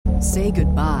Say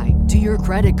goodbye to your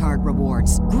credit card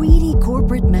rewards. Greedy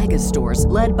corporate mega stores,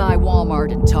 led by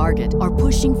Walmart and Target, are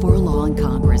pushing for a law in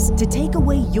Congress to take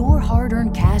away your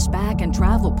hard-earned cash back and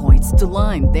travel points to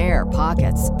line their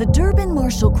pockets. The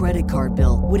Durbin-Marshall credit card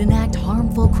bill would enact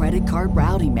harmful credit card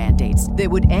routing mandates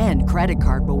that would end credit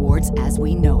card rewards as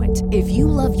we know it. If you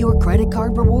love your credit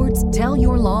card rewards, tell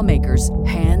your lawmakers,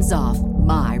 hands off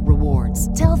my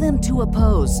rewards. Tell them to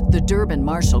oppose the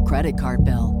Durbin-Marshall credit card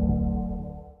bill.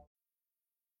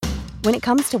 When it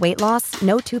comes to weight loss,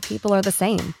 no two people are the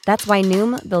same. That's why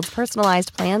Noom builds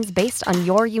personalized plans based on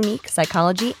your unique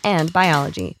psychology and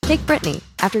biology. Take Brittany.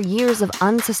 After years of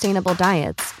unsustainable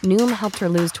diets, Noom helped her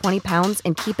lose 20 pounds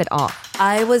and keep it off.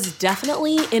 I was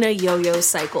definitely in a yo-yo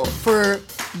cycle for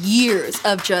years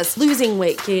of just losing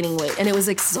weight, gaining weight, and it was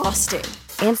exhausting.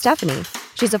 And Stephanie.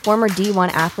 She's a former D1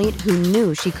 athlete who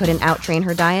knew she couldn't outtrain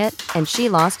her diet, and she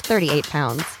lost 38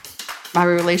 pounds. My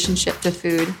relationship to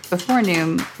food before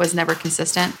Noom was never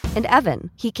consistent. And Evan,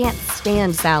 he can't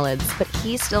stand salads, but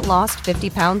he still lost 50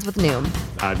 pounds with Noom.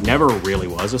 I never really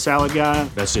was a salad guy.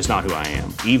 That's just not who I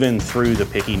am. Even through the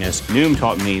pickiness, Noom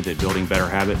taught me that building better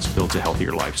habits builds a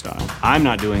healthier lifestyle. I'm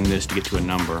not doing this to get to a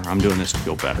number. I'm doing this to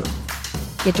feel better.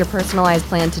 Get your personalized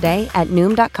plan today at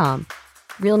Noom.com.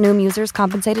 Real Noom users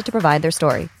compensated to provide their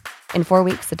story. In 4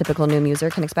 weeks, the typical Noom user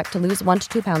can expect to lose 1 to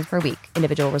 2 pounds per week.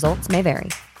 Individual results may vary.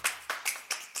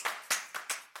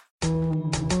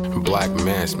 Black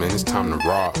mass, man, it's time to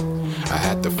rob. I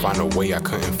had to find a way, I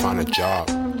couldn't find a job.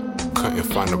 Couldn't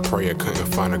find a prayer, couldn't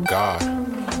find a God.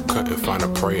 Couldn't find a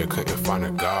prayer, couldn't find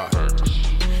a God.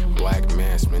 Black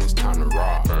mass, man, it's time to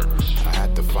rob. I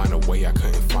had to find a way, I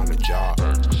couldn't find a job.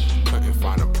 Couldn't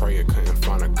find a prayer, couldn't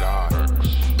find a God.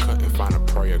 Couldn't find a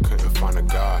prayer, couldn't find a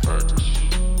God.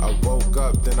 I woke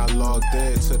up, then I logged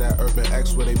in to that Urban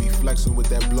X where they be flexing with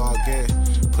that blog in.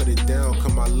 Put it down,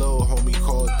 cause my little homie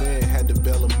called in. Had to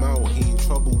bail him out, he in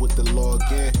trouble with the law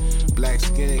again. Black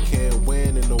skin can't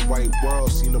win in the white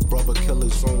world. Seen a brother kill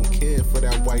his own kid for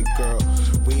that white girl.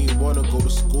 We ain't wanna go to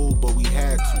school, but we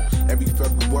had to. Every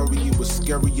February it was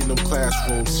scary in them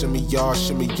classrooms. Shimmy y'all,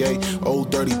 shimmy yay.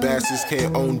 Old dirty bastards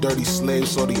can't own dirty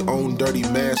slaves, so they own dirty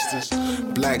masters.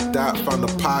 Black Dot found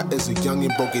a pot as a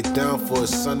youngin', broke it down for his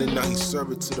son, and now he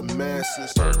serve it to the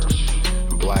masses.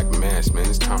 Black mass, man,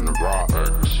 it's time to rob.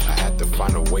 I had to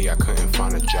find a way, I couldn't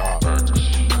find a job.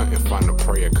 Couldn't find a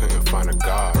prayer, couldn't find a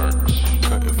God.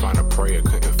 Couldn't find a prayer,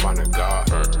 couldn't find a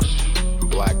God.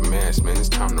 Black mass, man, it's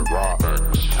time to rob.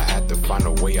 I had to find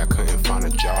a way, I couldn't find a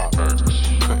job.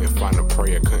 Couldn't find a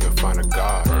prayer, couldn't find a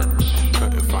God.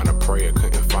 Couldn't find a prayer,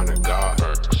 couldn't find a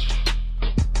God.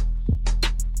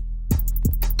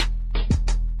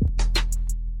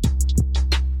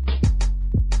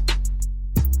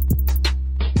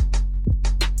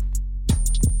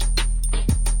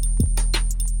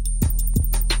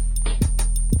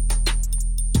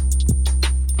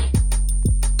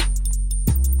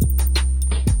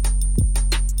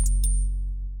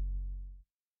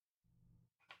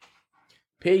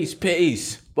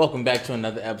 Peace. Welcome back to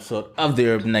another episode of the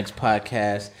Urban X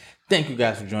Podcast. Thank you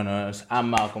guys for joining us.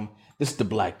 I'm Malcolm. This is the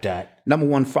Black Dot. Number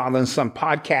one father and son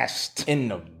podcast. In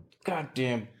the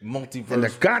goddamn multiverse. In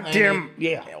the goddamn,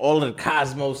 planet, all of the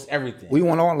cosmos, everything. We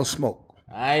want all the smoke.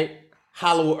 All right?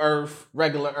 Hollow Earth,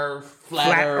 regular Earth,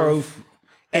 flat Earth.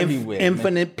 Everywhere.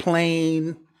 Infinite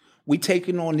plane. We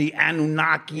taking on the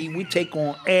Anunnaki. We take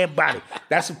on everybody.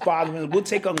 That's the father. We'll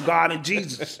take on God and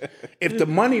Jesus. If the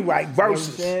money right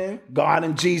versus God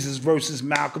and Jesus versus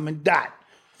Malcolm and Dot,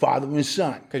 father and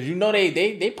son. Because you know they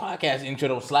podcast intro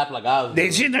don't slap like ours.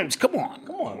 Come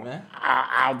on, man.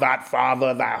 Our Dot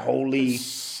Father, thy holy,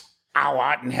 our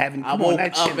art in heaven. I woke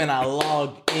up and I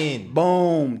logged in.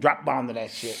 Boom. Drop bomb to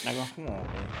that shit, nigga. Come on, man.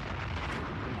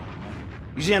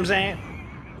 You see what I'm saying?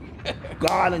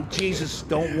 God and Jesus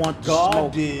don't want to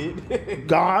smoke. Did.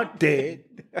 God did.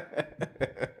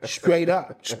 Straight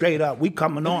up. We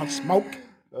coming on smoke.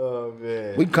 Oh,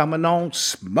 man. We coming on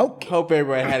smoke. Hope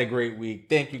everybody had a great week.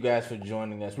 Thank you guys for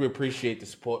joining us. We appreciate the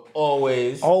support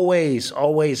always. Always,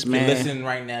 man. If you're listening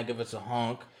right now, give us a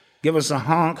honk.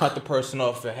 Cut the person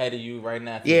off ahead of you right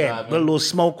now. Yeah, put a little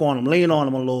smoke on them. Lean on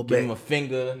them a little bit. Give them a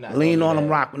finger. Lean on them,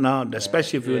 rock. No,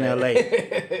 especially if you're in L.A.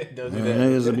 Don't do that.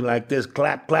 Niggas will be like this,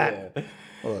 clap. Yeah.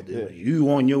 Oh, you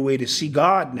on your way to see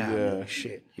God now. Yeah.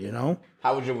 Shit, you know?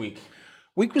 How was your week?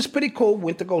 Week was pretty cool.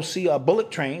 Went to go see Bullet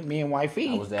Train, me and wifey.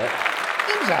 How was that?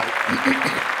 It was all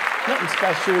right. Nothing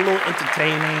special, a little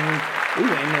entertaining. We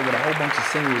went in there with a whole bunch of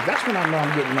singers. That's when I know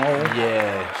I'm getting old.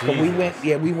 Yeah, but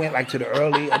we went like to the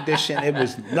early edition. It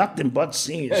was nothing but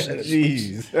senior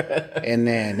citizens. Jeez. And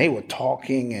then they were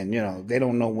talking, and they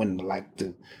don't know when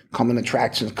the coming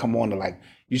attractions come on to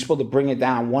you're supposed to bring it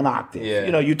down one octave. Yeah.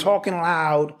 You know, you're talking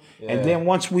loud, Yeah. and then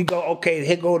once we go, okay,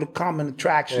 here go the common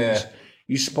attractions. Yeah.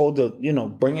 You're supposed to, you know,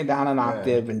 bring it down an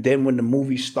octave, and then when the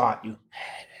movies start, you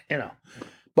know.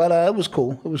 But it was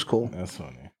cool. It was cool. That's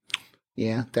funny.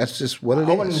 Yeah, that's just what it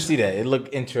I is. wanted to see that. It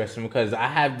looked interesting because I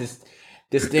have this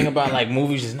thing about like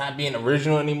movies just not being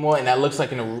original anymore, and that looks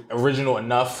like an original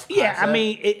enough concept. Yeah, I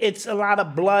mean, it's a lot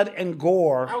of blood and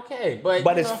gore. Okay,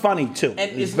 but it's funny too.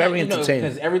 And it's very entertaining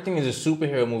because everything is a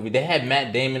superhero movie. They had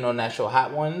Matt Damon on that show,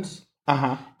 Hot Ones.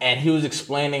 And he was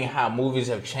explaining how movies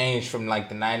have changed from like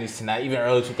the 90s to now, even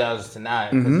early 2000s to now.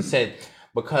 He said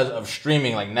because of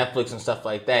streaming, like Netflix and stuff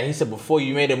like that, he said before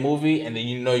you made a movie and then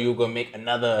you know you were going to make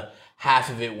another half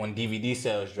of it when DVD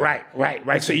sales drop.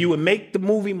 Right. So you would make the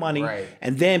movie money,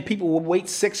 and then people would wait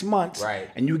 6 months,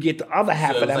 and you get the other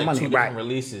half So of that like money. Two different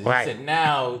releases. He said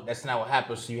now that's not what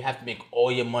happens. So you have to make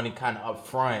all your money kind of up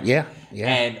front. Yeah.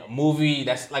 And a movie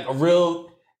that's like a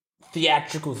real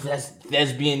theatrical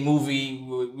lesbian movie,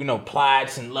 you know,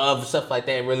 plots and love stuff like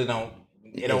that. Really don't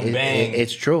bang.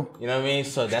 It's true. You know what I mean?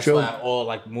 So that's true. why all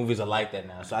like movies are like that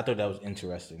now. So I thought that was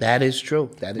interesting. That is true.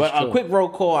 But a quick roll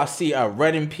call. I see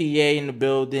Reading, PA in the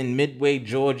building. Midway,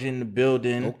 Georgia in the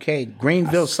building. Okay,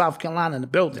 Greenville, South Carolina in the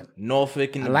building.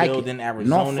 Norfolk in the building.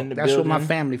 Arizona Norfolk, in the that's building. where my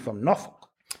family from. Norfolk.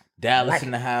 Dallas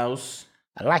in the house.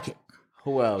 I like it.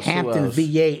 Who else? Hampton,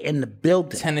 VA in the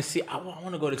building. Tennessee. I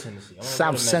want to go to Tennessee.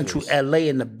 South Central LA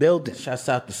in the building. Shouts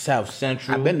out to South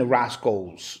Central. I've been to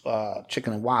Roscoe's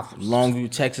Chicken and Waffles. Longview,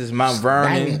 Texas. Mount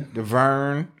Vernon. The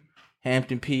Vern.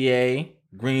 Hampton, PA.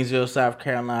 Greensville, South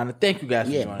Carolina. Thank you guys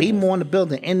for joining be us. more in the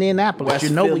building. Indianapolis. West you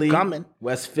know Philly, we coming.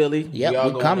 West Philly. Yeah,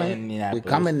 we coming. We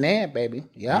coming there, baby.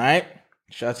 Yeah. All right.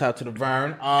 Shouts out to the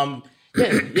Vern.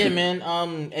 Yeah, man.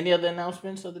 Any other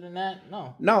announcements other than that?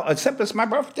 No, except it's my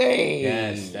birthday.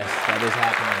 Yes, that is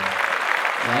happening.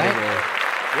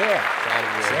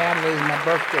 Saturday is my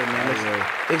birthday, man.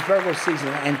 It's Virgo season,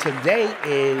 and today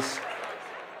is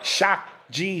Shock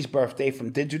G's birthday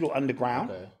from Digital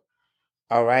Underground. Okay.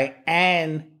 All right,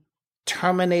 and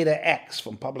Terminator X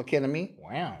from Public Enemy.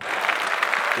 Wow.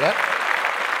 Yep.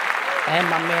 And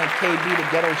my man KB, the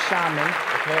Ghetto Shaman.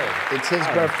 Okay. It's his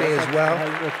birthday as well.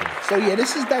 So yeah,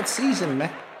 this is that season,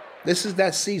 man. This is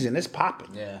that season. It's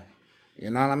popping. Yeah. You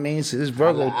know what I mean? So this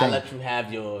Virgo thing. I'll let you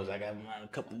have yours. I got mine a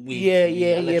couple weeks.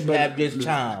 Yeah. I'll let you have this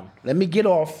time. Let me get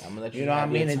off. I'm gonna let you know what I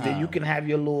mean? And then you time. can have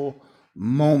your little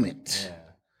moment. Yeah.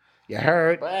 You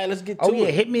heard? All right, let's get to it. Oh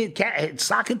yeah, hit me,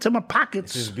 sock it to my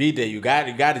pockets. This is B-Day. You got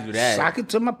to do that. Sock it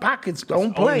to my pockets. Don't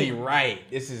It's play. only right.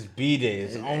 This is B-Day.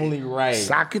 It's only right.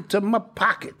 Sock it to my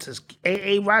pockets. As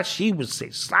A.A. Rashid would say,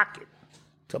 sock it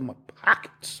to my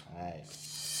pockets. All right.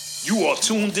 You are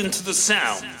tuned into the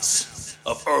sounds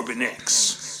of Urban X.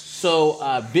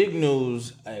 So, big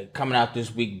news coming out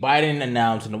this week. Biden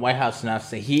announced, and the White House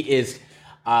announced that he is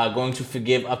going to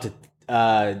forgive up to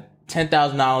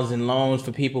 $10,000 in loans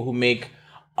for people who make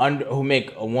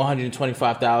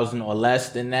 $125,000 or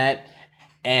less than that,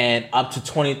 and up to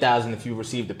 $20,000 if you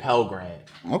receive the Pell Grant.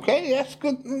 Okay, that's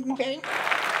good. Okay,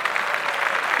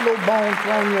 little bone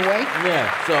thrown your way.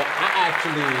 Yeah. So I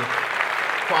actually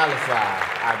qualify.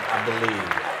 I believe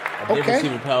I did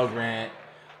receive a Pell Grant.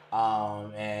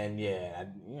 And yeah,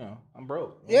 I'm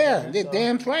broke. Yeah, they're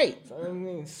damn right. So, I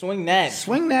mean, swing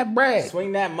that bread.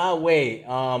 Swing that my way.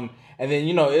 And then,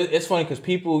 it's funny because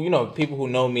people who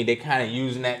know me, they kind of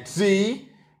using that. See,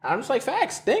 I'm just like,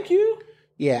 facts. Thank you.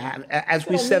 Yeah, as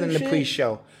we said in the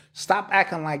pre-show, stop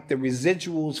acting like the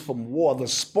residuals from war, the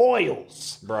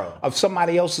spoils of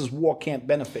somebody else's war can't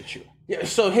benefit you. Yeah.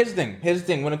 So here's the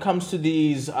thing. When it comes to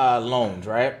these loans,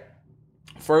 right?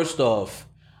 First off,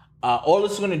 all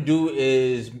it's going to do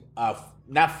is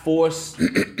not force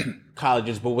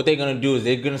colleges, but what they're going to do is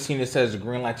they're going to see this as a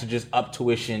green light to just up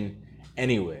tuition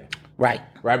anywhere. Right.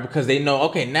 Because they know,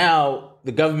 okay, now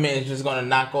the government is just going to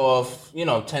knock off,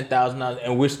 $10,000,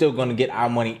 and we're still going to get our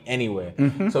money anyway.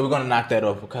 Mm-hmm. So we're going to knock that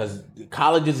off because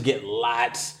colleges get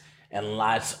lots and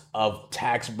lots of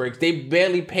tax breaks. They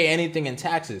barely pay anything in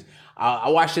taxes. I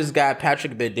watched this guy,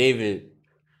 Patrick Bet-David,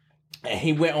 and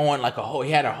he went on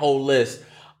he had a whole list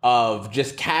of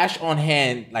just cash on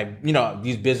hand,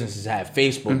 these businesses have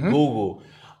Facebook, Google,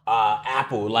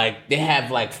 Apple, they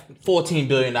have $14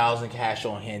 billion in cash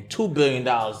on hand, $2 billion.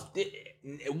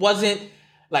 It wasn't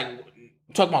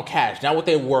talking about cash, not what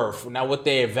they're worth, not what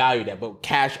they're valued at, but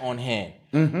cash on hand.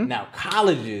 Mm-hmm. Now,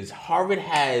 colleges, Harvard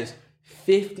has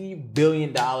 $50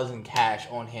 billion in cash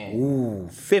on hand. Ooh,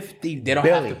 $50 They don't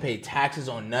have to pay taxes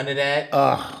on none of that.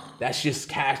 That's just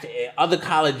cash. Other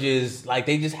colleges,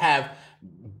 they just have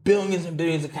billions and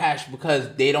billions of cash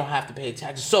because they don't have to pay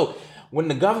taxes. So when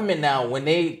the government now, when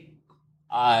they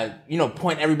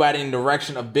point everybody in the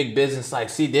direction of big business. Like,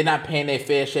 see, they're not paying their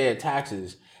fair share of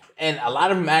taxes. And a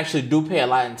lot of them actually do pay a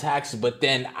lot in taxes, but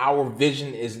then our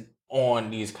vision is on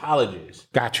these colleges.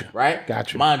 Gotcha. Right?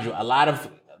 Gotcha. Mind you, a lot of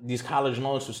these college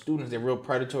loans for students, they're real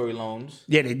predatory loans.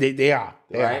 Yeah, they are.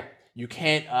 Right? You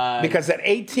can't... because at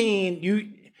 18,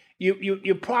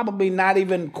 you're probably not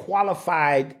even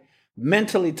qualified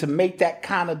mentally to make that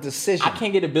kind of decision. I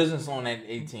can't get a business loan at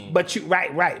 18. But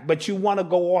But you want to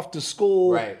go off to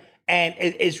school. Right. And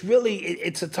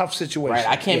it's a tough situation. Right.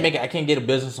 I can't get a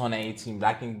business on at 18, but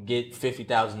I can get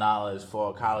 $50,000 for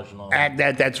a college loan.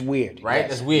 That's weird. Right? Yes.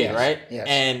 That's weird, Yes. right? Yes.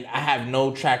 And I have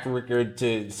no track record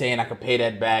to saying I could pay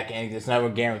that back, and it's never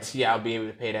guarantee I'll be able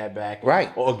to pay that back. Right.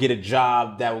 Or get a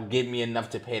job that will get me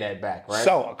enough to pay that back, right?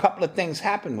 So a couple of things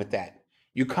happen with that.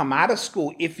 You come out of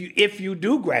school, if you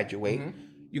do graduate,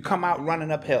 you come out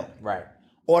running uphill. Right.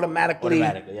 Automatically,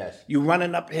 yes. You're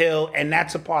running uphill, and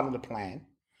that's a part of the plan.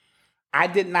 I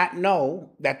did not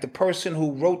know that the person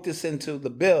who wrote this into the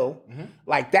bill,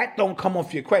 like that don't come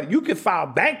off your credit. You can file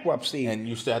bankruptcy. And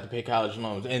you still have to pay college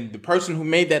loans. And the person who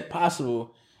made that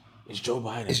possible is Joe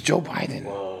Biden. It's Joe Biden.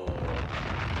 Whoa.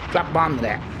 Drop bomb to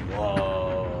that.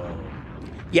 Whoa.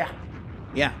 Yeah.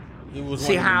 He was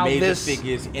See one of how the major this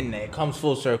figures in there. It comes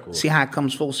full circle. See how it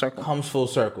comes full circle? Comes full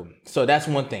circle. So that's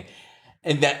one thing.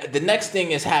 And that the next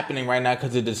thing is happening right now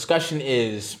because the discussion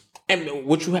is... And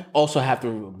what you also have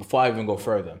to, before I even go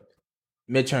further,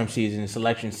 midterm season,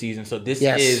 selection season. So this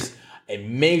is a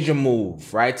major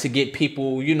move, right? To get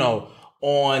people,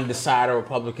 on the side of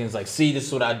Republicans, like, see, this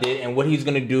is what I did. And what he's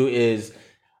going to do is,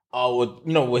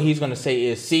 what he's going to say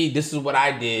is, see, this is what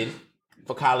I did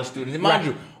for college students. And mind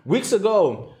you, weeks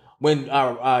ago, when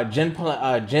Jen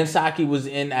Psaki was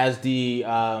in as the...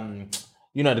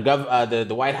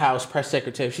 the White House press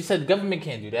secretary, she said the government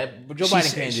can't do that, but Joe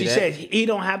Biden can't do that. She said he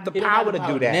don't have the power to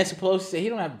do that. Nancy Pelosi said he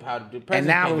don't have the power to do that. And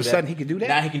now all of a sudden he can do that?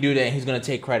 Now he can do that, and he's going to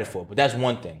take credit for it. But that's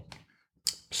one thing.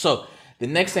 So the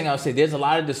next thing I would say, there's a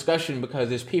lot of discussion because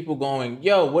there's people going,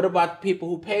 yo, what about the people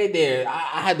who paid there?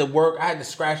 I had to work, I had to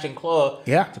scratch and claw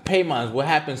to pay mine. What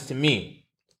happens to me?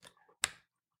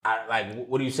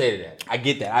 What do you say to that? I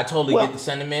get that. I totally get the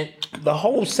sentiment. The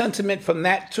whole sentiment from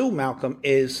that too, Malcolm,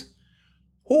 is...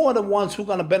 Who are the ones who are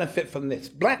going to benefit from this?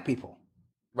 Black people.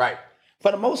 Right.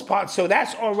 For the most part. So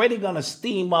that's already going to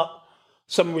steam up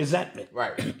some resentment.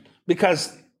 Right.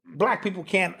 Because black people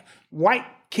can't... White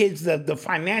kids, the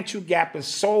financial gap is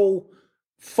so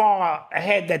far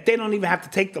ahead that they don't even have to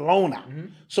take the loan out.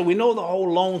 So we know the whole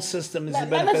loan system is a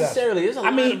benefit. Not necessarily. There's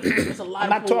a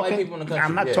lot of white people in the country.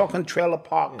 I'm not talking trailer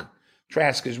park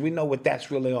trash because we know what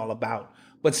that's really all about.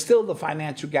 But still, the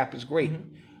financial gap is great.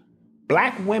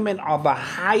 Black women are the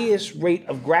highest rate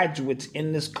of graduates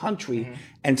in this country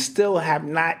and still have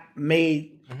not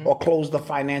made or closed the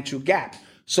financial gap.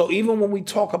 So even when we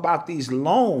talk about these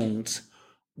loans,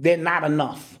 they're not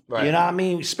enough. Right. You know what I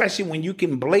mean? Especially when you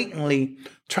can blatantly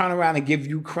turn around and give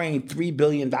Ukraine $3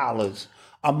 billion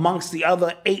amongst the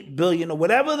other $8 billion or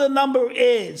whatever the number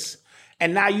is.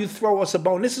 And now you throw us a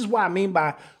bone. This is what I mean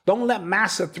by don't let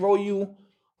Massa throw you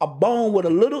a bone with a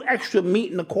little extra meat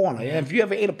in the corner. And if you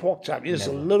ever ate a pork chop, there's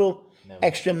a little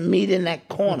extra meat in that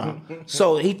corner.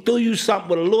 So he threw you something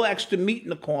with a little extra meat in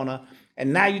the corner,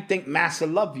 and now you think Massa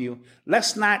love you.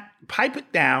 Let's not pipe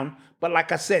it down, but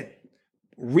like I said,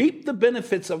 reap the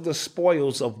benefits of the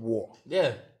spoils of war.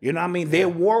 Yeah. You know what I mean? They're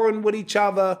warring with each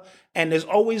other, and there's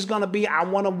always going to be, I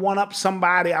want to one-up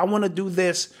somebody, I want to do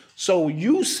this. So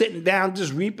you sitting down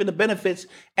just reaping the benefits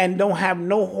and don't have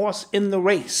no horse in the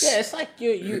race. Yeah, it's like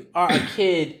you are a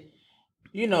kid,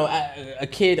 a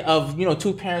kid of,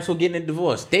 two parents who are getting a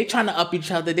divorce. They trying to up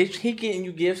each other. He getting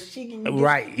you gifts, she getting you gifts.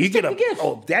 Right. You get a gift.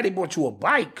 Oh, daddy bought you a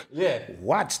bike. Yeah.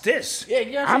 Watch this.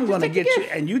 Yeah, I'm going to get you.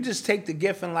 And you just take the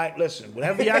gift and listen,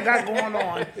 whatever y'all got going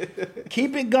on,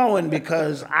 keep it going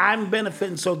because I'm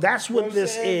benefiting. So that's what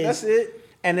this is. That's it.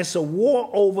 And it's a war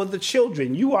over the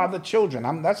children. You are the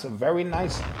children. That's a very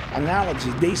nice analogy.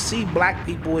 They see black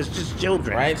people as just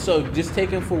children. Right? So just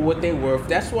take them for what they're worth.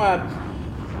 That's why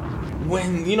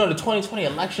when, the 2020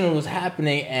 election was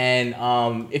happening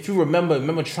and if you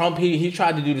remember Trump, he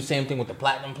tried to do the same thing with the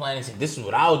platinum plan. He said, this is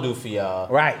what I'll do for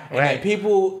y'all. Right, and then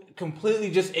people completely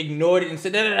just ignored it and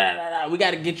said, we got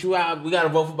to get you out. We got to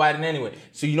vote for Biden anyway.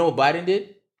 So you know what Biden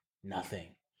did? Nothing.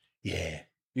 Yeah.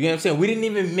 You know what I'm saying? We didn't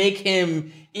even make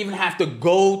him even have to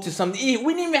go to something.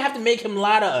 We didn't even have to make him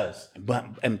lie to us.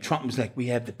 And Trump was like, we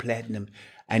have the platinum.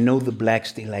 I know the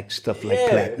blacks, they like stuff like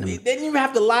platinum. They didn't even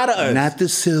have to lie to us. Not the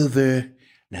silver,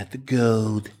 not the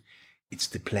gold. It's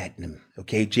the platinum.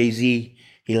 Okay, Jay-Z,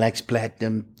 he likes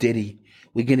platinum. Diddy.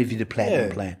 We give you the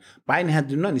platinum plan. Biden had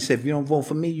to do nothing. He said, if you don't vote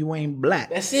for me, you ain't black.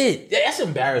 That's it. That's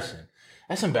embarrassing.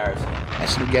 That's embarrassing.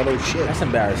 That's some ghetto shit. That's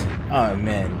embarrassing. Oh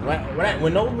man,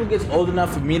 when Nolan gets old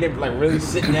enough for me to like really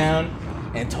sit down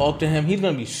and talk to him, he's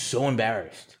gonna be so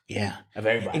embarrassed. Yeah, of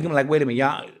everybody. He's gonna be like, wait a minute,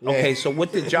 y'all. Okay, so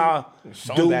what did y'all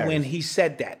do when he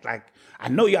said that? Like, I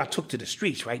know y'all took to the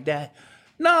streets, right, Dad?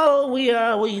 No,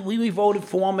 we voted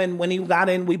for him, and when he got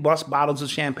in, we bust bottles of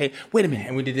champagne. Wait a minute,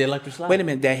 and we did the electric slide. Wait a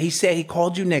minute, Dad. He said he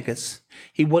called you niggas.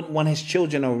 He wouldn't want his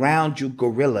children around you,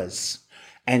 gorillas.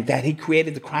 And that he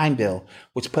created the crime bill,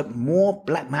 which put more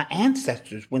my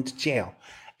ancestors went to jail.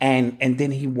 And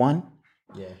then he won.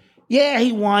 Yeah,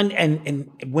 he won. And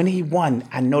when he won,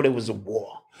 I know there was a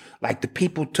war. Like the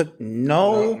people took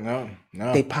no.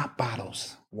 They popped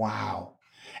bottles. Wow.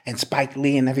 And Spike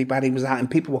Lee and everybody was out and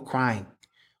people were crying.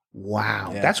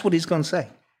 Wow. Yeah. That's what he's going to say.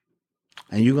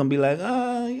 And you're going to be like,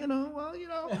 I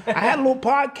had a little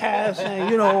podcast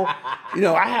and,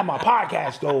 I had my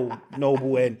podcast though,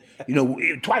 Noble, and,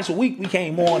 twice a week we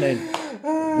came on and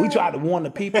we tried to warn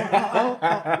the people.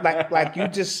 Like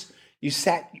you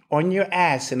sat on your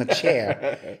ass in a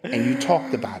chair and you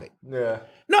talked about it. Yeah.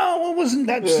 No, it wasn't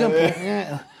that simple.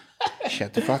 Yeah.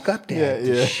 Shut the fuck up, Dad.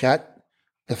 Yeah. Shut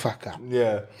the fuck up.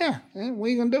 Yeah. Yeah. What are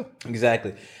you going to do?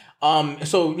 Exactly.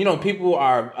 So, people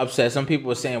are upset. Some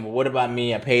people are saying, well, what about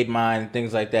me? I paid mine,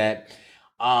 things like that.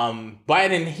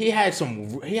 Biden, he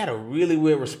had a really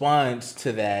weird response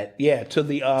to that. Yeah, to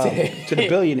the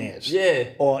billionaires.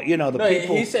 Yeah. Or,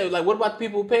 people. He said, like, what about the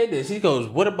people who paid this? He goes,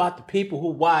 what about the people who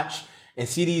watch and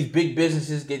see these big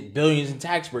businesses get billions in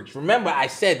tax breaks? Remember, I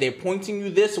said they're pointing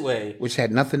you this way. Which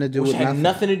had nothing to do with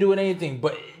anything.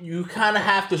 But you kind of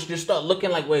have to just start looking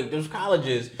like, wait, there's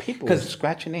colleges. People are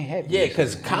scratching their head. Yeah,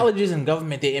 because colleges and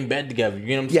government, they embed together.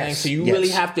 You know what I'm saying? So you really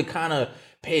have to kind of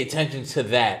pay attention to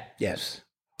that. Yes.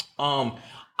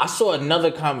 I saw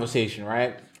another conversation,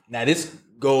 right? Now, this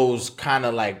goes kind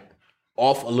of like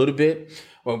off a little bit.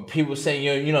 When people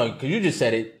saying, because you just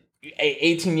said it,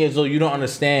 18 years old, you don't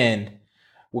understand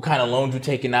what kind of loans you're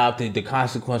taking out, the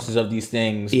consequences of these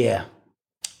things. Yeah.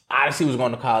 Odyssey was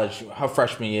going to college her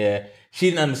freshman year. She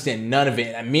didn't understand none of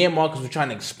it. And me and Marcus were trying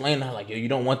to explain to her, like, yo, you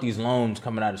don't want these loans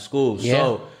coming out of school. Yeah.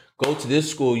 So go to this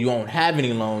school. You won't have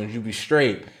any loans. You'll be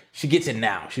straight. She gets it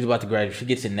now. She's about to graduate. She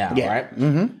gets it now, right?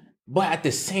 Mm-hmm. But at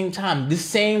the same time, the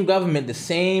same government, the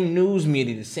same news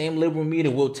media, the same liberal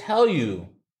media will tell you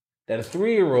that a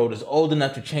 3-year-old is old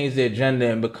enough to change their gender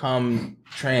and become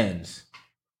trans.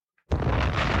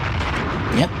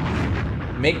 Yep.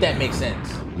 Make that make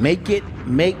sense. Make it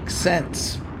make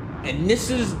sense. And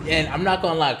I'm not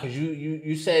gonna lie, because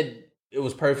you said it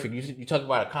was perfect. You talked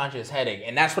about a conscious headache,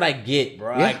 and that's what I get,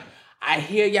 bro. Yeah. Like, I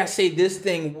hear y'all say this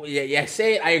thing, yeah,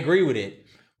 say it, I agree with it.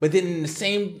 But then in the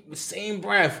same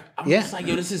breath, I'm just like,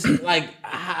 yo, this is like,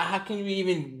 how can you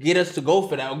even get us to go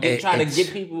for that? Or try to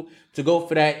get people to go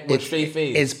for that with straight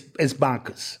face? It's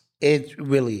bonkers. It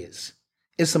really is.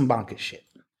 It's some bonkers shit.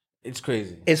 It's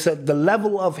crazy. The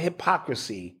level of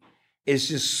hypocrisy is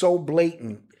just so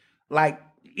blatant. Like,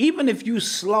 even if you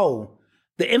slow,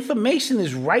 the information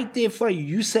is right there for you.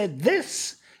 You said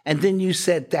this, and then you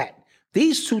said that.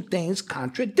 These two things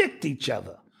contradict each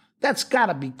other. That's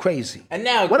gotta be crazy. And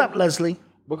now, what up, Leslie?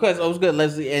 Because I was good,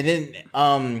 Leslie. And then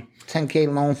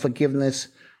 10K loan forgiveness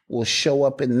will show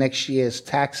up in next year's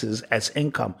taxes as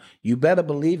income. You better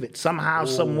believe it. Somehow,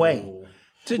 some way.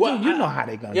 You know how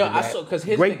they're gonna do that. I saw,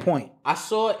 Great point. I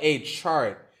saw a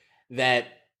chart that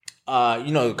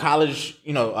the college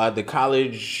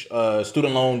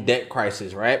student loan debt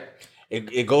crisis, right?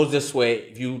 It goes this way.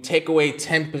 If you take away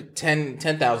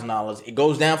 $10,000, it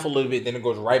goes down for a little bit, then it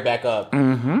goes right back up.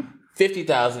 Mm-hmm.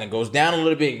 $50,000, it goes down a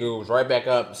little bit, it goes right back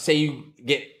up.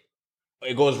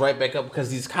 It goes right back up because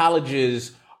these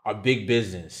colleges are big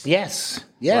business. Yes.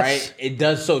 Right? It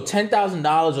does. So $10,000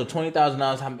 or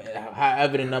 $20,000,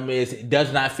 however the number is, it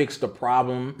does not fix the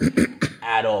problem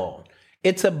at all.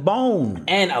 It's a bone.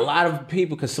 And a lot of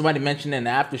people, because somebody mentioned in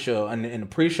the after show, in the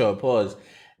pre-show,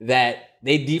 that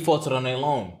they defaulted on their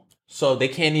loan. So they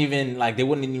can't even, they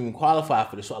wouldn't even qualify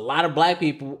for this. So a lot of black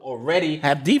people already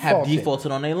have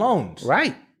defaulted on their loans.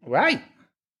 Right.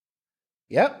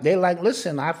 Yep. They're like,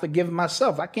 listen, I forgive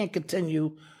myself. I can't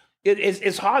continue.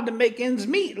 It's hard to make ends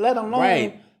meet, let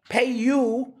alone pay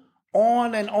you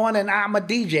on and on. And I'm a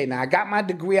DJ now. I got my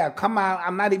degree. I come out.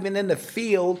 I'm not even in the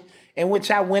field in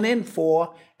which I went in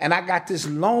for. And I got this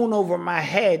loan over my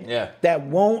head that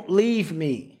won't leave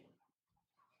me.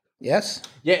 Yes?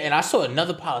 Yeah, and I saw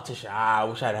another politician. I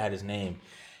wish I'd had his name.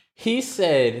 He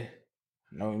said,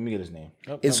 no, let me get his name.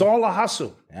 It's all a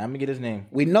hustle. Let me get his name.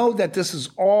 We know that this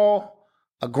is all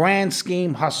a grand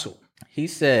scheme hustle. He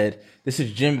said, this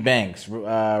is Jim Banks,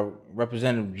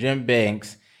 Representative Jim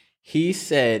Banks. He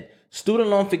said, student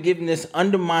loan forgiveness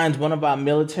undermines one of our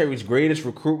military's greatest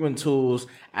recruitment tools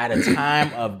at a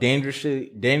time of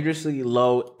dangerously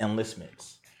low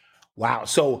enlistments. Wow.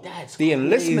 So That's the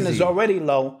enlistment crazy. is already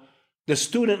low. The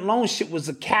student loan shit was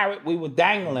a carrot we were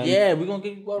dangling. Yeah, we're going to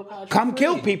get you go to college. Come for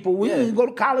kill free. people. We can go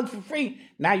to college for free.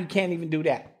 Now you can't even do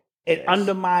that. It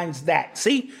undermines that.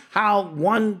 See how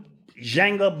one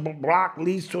Jenga block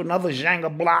leads to another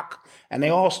Jenga block, and they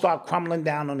all start crumbling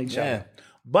down on each other.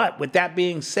 But with that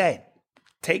being said,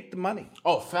 take the money.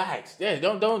 Oh, facts. Yeah,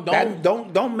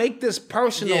 don't make this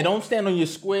personal. Yeah, don't stand on your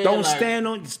square. Don't stand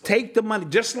on. Take the money.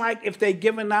 Just like if they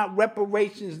giving out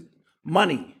reparations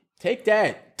money. Take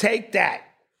that. Take that.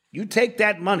 You take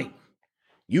that money.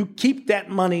 You keep that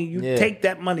money. You take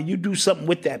that money. You do something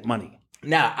with that money.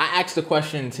 Now, I asked the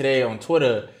question today on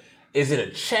Twitter, is it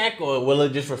a check or will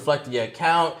it just reflect your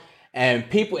account? And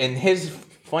people, and his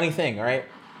funny thing, right?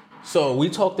 So we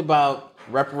talked about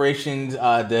reparations,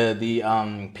 the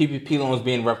PPP loans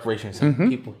being reparations.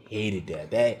 People hated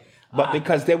that. But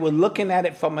because they were looking at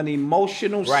it from an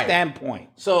emotional standpoint.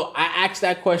 So I asked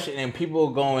that question and people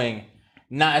were going,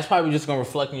 nah, it's probably just going to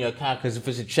reflect on your account because if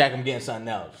it's a check, I'm getting something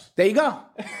else. There you go.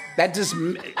 That just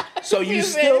so you're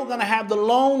still going to have the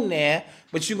loan there,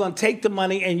 but you're going to take the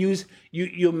money and use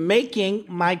you're making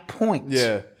my point.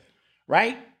 Yeah.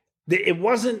 Right? It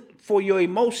wasn't for your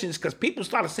emotions because people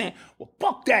started saying, well,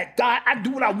 fuck that. I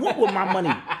do what I want with my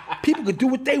money. People could do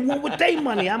what they want with their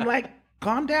money. I'm like,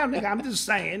 calm down, nigga. I'm just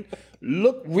saying,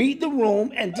 look, read the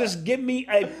room and just give me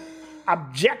a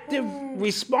objective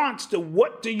response to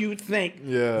what do you think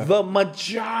the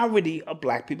majority of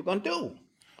black people gonna do.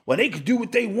 Well, they could do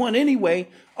what they want anyway.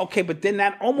 Okay, but then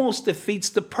that almost defeats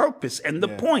the purpose and the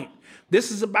point.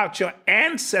 This is about your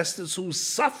ancestors who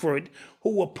suffered,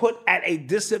 who were put at a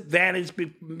disadvantage,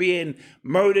 being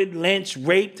murdered, lynched,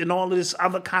 raped, and all of this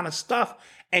other kind of stuff.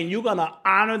 And you're gonna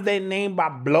honor their name by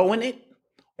blowing it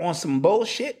on some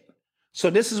bullshit. So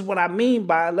this is what I mean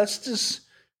by let's just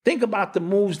think about the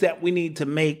moves that we need to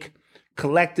make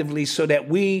collectively so that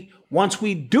once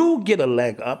we do get a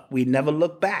leg up, we never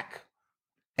look back.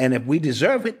 And if we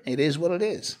deserve it, it is what it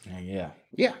is.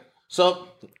 Yeah. So,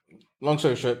 long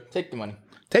story short, take the money.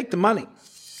 Take the money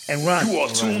and run. You are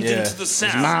tuned into the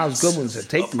sound. Miles Goodwin said,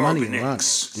 take the money and run.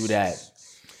 Do that.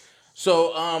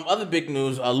 So, other big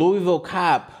news, Louisville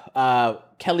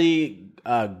cop, Kelly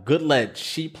Goodlett,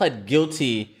 she pled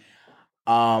guilty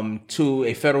to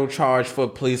a federal charge for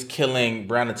police killing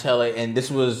Breonna Taylor, and this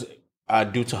was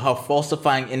due to her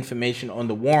falsifying information on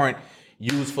the warrant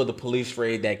used for the police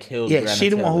raid that killed Breonna Taylor. Yeah, she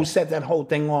the one who set that whole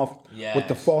thing off with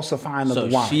the falsifying of the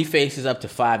warrant. So she faces up to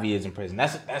 5 years in prison.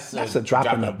 That's a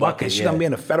drop in the bucket. She's going to be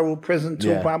in a federal prison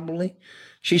too, probably.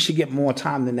 She should get more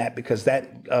time than that because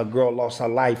that girl lost her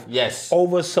life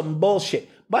over some bullshit.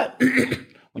 But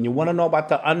when you want to know about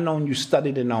the unknown, you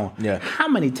study the known. How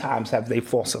many times have they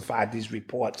falsified these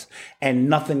reports and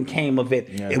nothing came of it?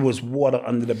 It was water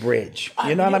under the bridge.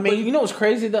 You know what I mean? But you know what's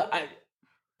crazy though?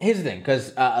 Here's the thing,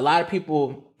 because a lot of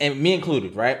people, and me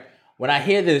included, right? When I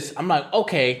hear this, I'm like,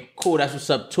 okay, cool, that's what's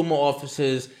up. 2 more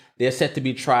officers, they're set to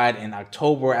be tried in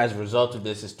October as a result of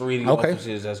this. It's 3 of the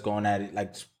officers that's going at it,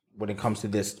 like when it comes to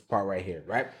this part right here,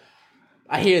 right?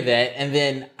 I hear that, and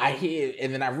then I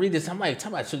read this. I'm like,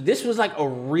 so this was like a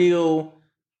real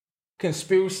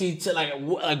conspiracy to like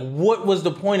what was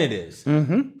the point of this?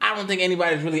 I don't think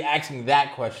anybody's really asking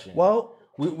that question. Well,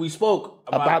 we spoke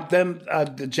about them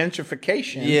the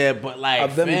gentrification. Yeah, but like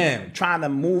of them trying to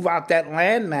move out that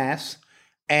landmass,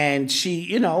 and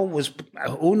she, was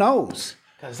who knows?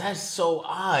 Because that's so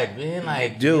odd, man.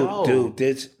 Like, dude,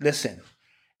 listen.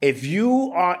 If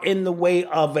you are in the way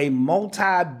of a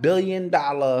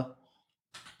multi-billion-dollar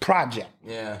project,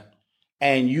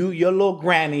 and your little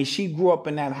granny, she grew up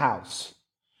in that house,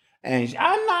 and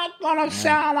I'm not gonna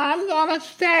sell, I'm gonna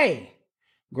stay.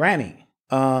 Granny,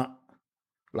 a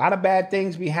lot of bad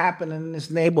things be happening in this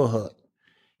neighborhood.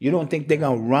 You don't think they're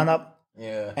gonna run up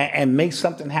and make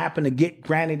something happen to get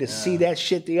granny to see that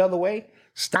shit the other way?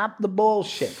 Stop the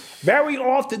bullshit. Very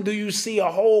often do you see a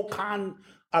whole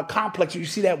complex, you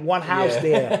see that one house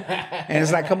there, and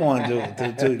it's like, come on,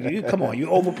 dude, come on, you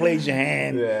overplayed your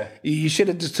hand. You should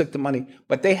have just took the money.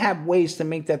 But they have ways to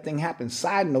make that thing happen.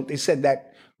 Side note, they said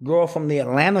that girl from the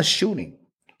Atlanta shooting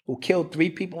who killed 3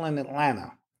 people in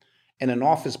Atlanta in an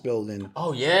office building.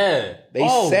 Oh yeah, they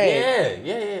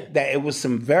said that it was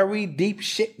some very deep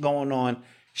shit going on.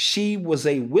 She was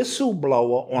a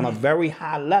whistleblower on a very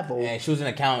high level, and she was an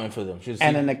accountant for them.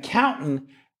 An accountant.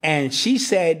 And she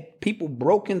said people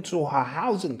broke into her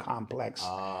housing complex,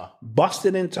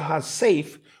 busted into her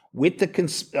safe, with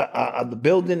the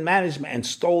building management and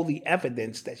stole the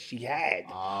evidence that she had.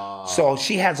 So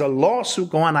she has a lawsuit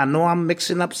going. I know I'm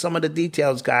mixing up some of the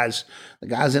details, guys. The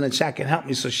guys in the chat can help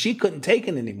me. So she couldn't take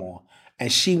it anymore, and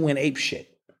she went apeshit.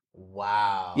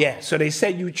 Wow. Yeah, so they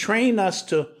said you train us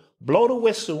to blow the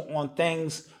whistle on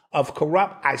things of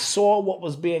corrupt. I saw what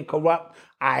was being corrupt.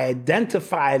 I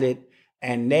identified it,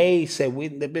 and they said, we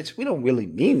don't really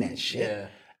mean that shit.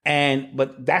 Yeah.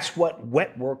 But that's what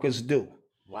wet workers do.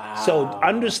 Wow. So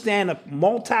understand, a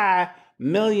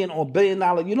multi-million or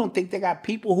billion-dollar, you don't think they got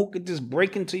people who could just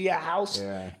break into your house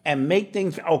and make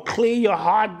things, or clear your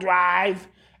hard drive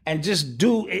and just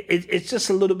do it? It's just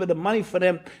a little bit of money for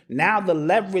them. Now the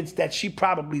leverage that she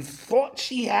probably thought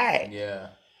she had. Yeah.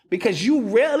 Because you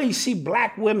rarely see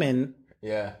black women,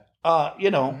 wild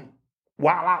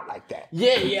out like that.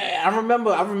 Yeah. I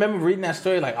remember reading that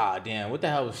story like, damn, what the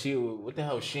hell was she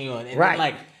on? And then,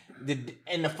 like,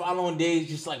 in the following days,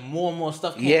 just like more and more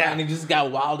stuff came out, and it just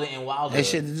got wilder and wilder. That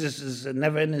shit just is a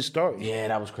never-ending story. Yeah,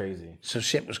 that was crazy. So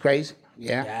shit was crazy.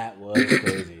 Yeah, that was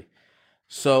crazy.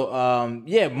 So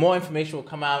more information will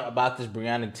come out about this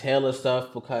Breonna Taylor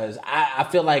stuff, because I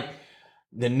feel like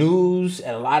the news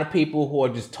and a lot of people who are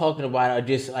just talking about it are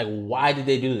just like, why did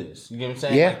they do this? You know what I'm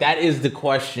saying? Yeah. Like, that is the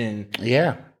question.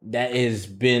 Yeah. That has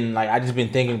been like, I just been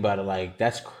thinking about it. Like,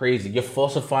 that's crazy. You're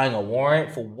falsifying a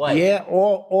warrant for what? Yeah,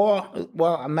 or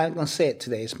well, I'm not gonna say it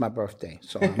today. It's my birthday,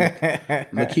 so I'm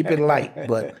gonna keep it light.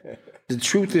 But the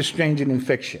truth is stranger than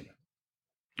fiction.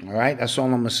 All right, that's all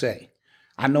I'm gonna say.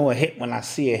 I know a hit when I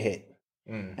see a hit,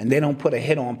 and they don't put a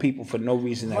hit on people for no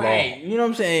reason at all. Right, you know what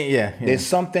I'm saying? Yeah. There's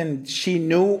something she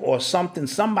knew, or something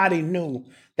somebody knew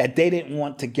that they didn't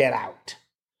want to get out.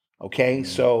 Okay,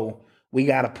 so we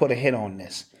got to put a hit on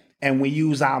this. And we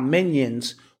use our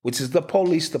minions, which is the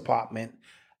police department,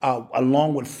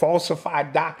 along with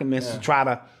falsified documents to try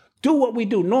to do what we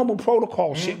do. Normal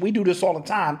protocol shit. We do this all the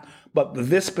time. But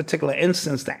this particular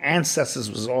instance, the ancestors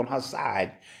was on her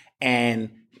side. And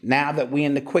now that we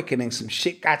in the quickening, some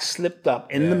shit got slipped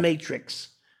up in the matrix.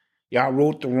 Y'all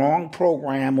wrote the wrong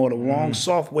program, or the wrong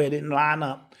software didn't line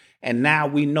up. And now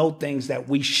we know things that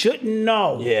we shouldn't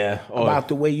know about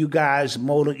the way you guys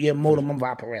your modem of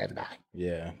operandi.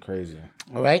 Yeah, crazy.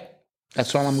 All right?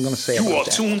 That's all I'm going to say about that. You are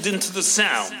tuned into the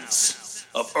sounds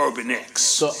of Urban X.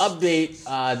 So update,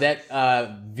 that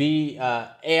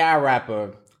AI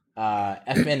rapper,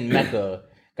 FN Mecca,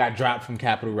 got dropped from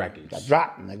Capitol Records. Got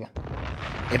dropped, nigga.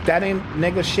 If that ain't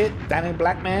nigga shit, that ain't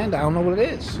black man, I don't know what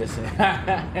it is. Listen.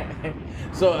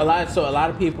 So a lot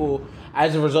of people,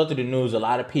 as a result of the news, a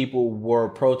lot of people were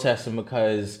protesting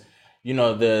because, you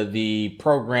know, the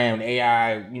programmed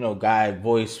AI, guy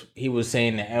voice, he was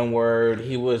saying the N-word.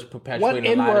 He was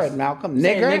perpetuating what N-word, Malcolm?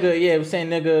 Nigger? Yeah, he was saying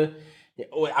nigger.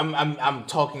 I'm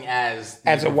talking as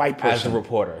a white person, as a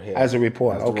reporter. Yeah. As a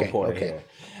reporter, okay. Yeah.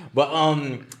 But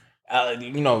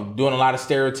doing a lot of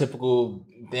stereotypical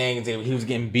things. He was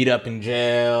getting beat up in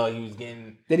jail.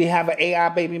 Did he have an AI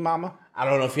baby mama? I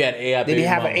don't know if he had AI. Did he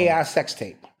have an AI sex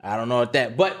tape? I don't know what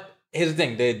that. But here's the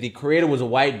thing: the creator was a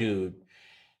white dude.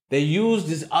 They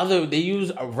used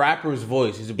a rapper's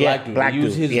voice. He's a black dude. They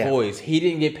used his voice. He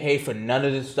didn't get paid for none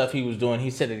of the stuff he was doing. He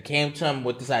said it came to him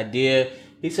with this idea.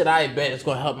 He said, I bet it's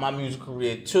going to help my music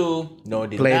career too. No, it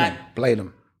did not. Played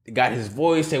him. They got his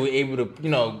voice. They were able to,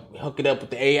 hook it up with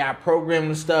the AI program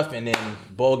and stuff. And then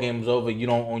ball game was over. You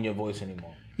don't own your voice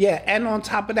anymore. Yeah, and on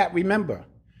top of that, remember,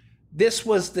 this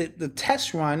was the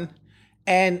test run,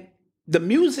 and the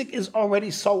music is already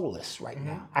soulless right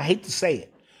now. I hate to say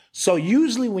it. So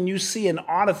usually when you see an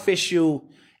artificial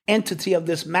entity of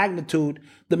this magnitude,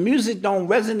 the music don't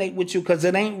resonate with you because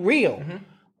it ain't real.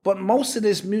 But most of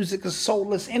this music is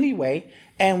soulless anyway,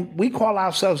 and we call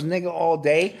ourselves nigga all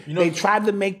day. They tried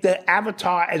to make the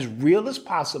avatar as real as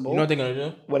possible. You know what they're going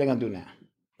to do? What are they going to do now?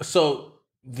 So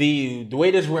the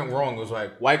way this went wrong was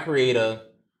like white creator,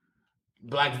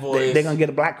 black voice. They're going to get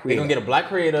a black creator. They're going to get a black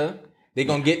creator. They're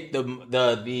gonna get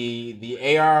the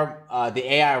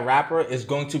AI rapper is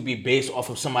going to be based off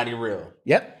of somebody real.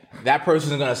 Yep. That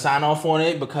person's gonna sign off on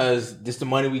it because this the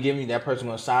money we give you. That person's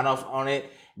gonna sign off on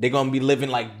it. They're gonna be living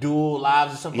like dual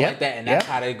lives or something like that, and that's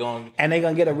how they're going. And they're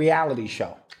gonna get a reality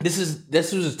show. This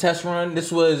was a test run.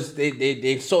 This was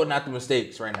they sorting out the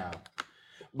mistakes right now,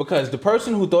 because the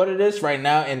person who thought of this right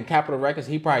now in Capitol Records,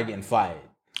 he probably getting fired.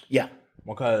 Yeah.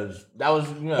 Because that was,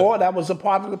 or that was a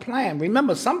part of the plan.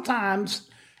 Remember, sometimes,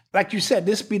 like you said,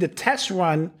 this be the test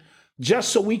run just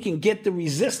so we can get the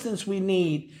resistance we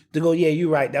need to go, yeah, you're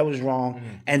right, that was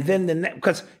wrong. And then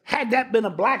because had that been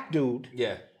a black dude,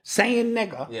 saying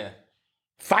nigga,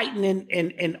 fighting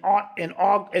in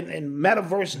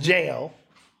metaverse jail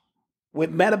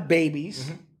with meta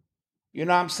babies, You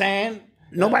know what I'm saying?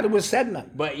 Nobody would have said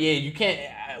nothing. But yeah, you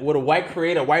can't with a white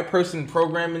creator, a white person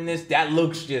programming this. That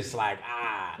looks just like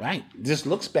right. Just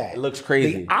looks bad. It looks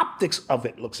crazy. The optics of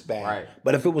it looks bad. Right.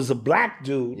 But if it was a black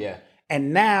dude,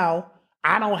 and now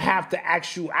I don't have to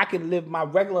ask you, I can live my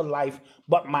regular life,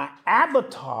 but my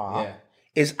avatar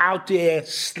is out there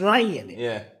slaying it.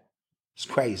 Yeah. It's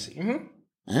crazy.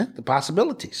 The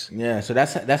possibilities. Yeah, so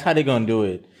that's how they're gonna do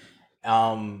it.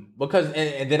 Because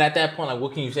and then at that point, like,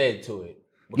 what can you say to it?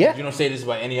 Because you don't say this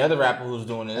about any other rapper who's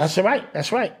doing this. That's right.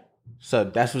 That's right. So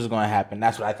that's what's gonna happen.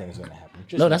 That's what I think is gonna happen.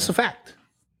 That's a fact.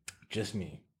 Just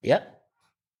me. Yep.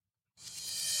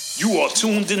 You are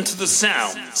tuned into the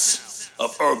sounds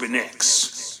of Urban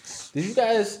X. Did you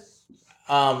guys?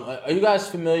 Are you guys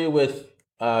familiar with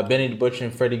Benny the Butcher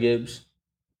and Freddie Gibbs?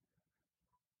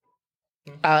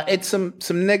 It's some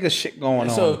nigga shit going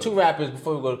on. So two rappers,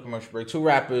 before we go to commercial break, two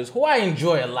rappers who I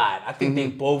enjoy a lot. I think they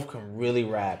both can really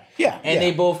rap. Yeah. And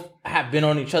they both have been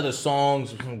on each other's songs,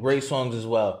 some great songs as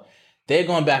well. They're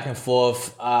going back and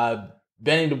forth.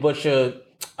 Benny the Butcher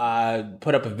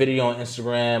put up a video on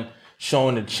Instagram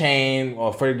showing the chain,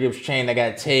 or Freddie Gibbs' chain that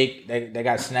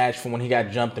got snatched from when he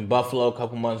got jumped in Buffalo a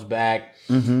couple months back.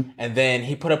 And then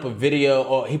he put up a video,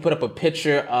 or he put up a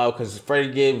picture of, because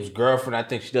Freddie Gibbs' girlfriend, I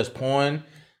think she does porn,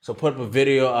 so put up a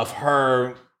video of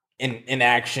her in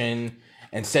action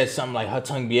and said something like her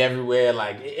tongue be everywhere.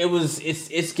 Like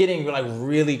it's getting like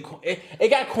really, it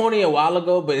got corny a while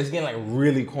ago, but it's getting like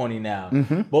really corny now.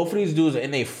 Both of these dudes are in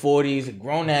their 40s,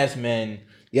 grown ass men.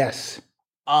 Yes.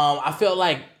 I felt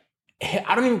like,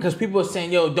 I don't even, because people are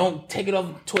saying, yo, don't take it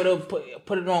off Twitter,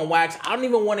 put it on wax. I don't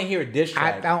even want to hear a diss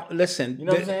track. I don't, listen. You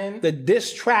know what I'm saying? The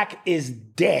diss track is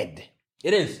dead.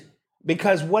 It is.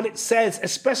 Because what it says,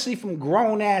 especially from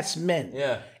grown ass men,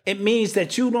 it means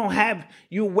that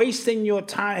you're wasting your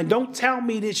time. And don't tell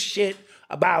me this shit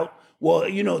about, well,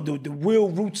 you know, the real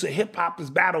roots of hip hop is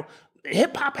battle.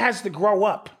 Hip hop has to grow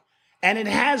up. And it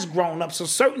has grown up. So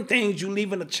certain things you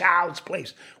leave in a child's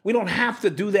place. We don't have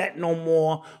to do that no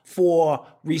more for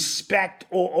respect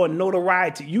or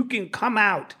notoriety. You can come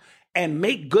out and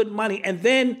make good money. And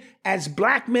then as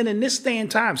black men in this day and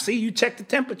time, see, you check the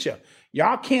temperature.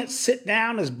 Y'all can't sit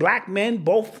down as black men,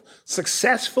 both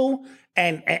successful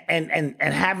and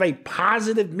have a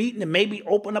positive meeting and maybe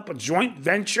open up a joint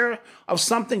venture of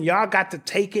something. Y'all got to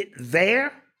take it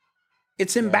there.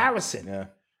 It's embarrassing. Yeah.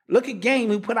 Look at Game,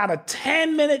 who put out a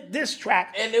 10-minute diss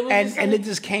track, and it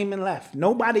just came and left.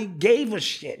 Nobody gave a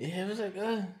shit. Yeah, it was like,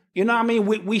 you know what I mean?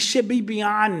 We should be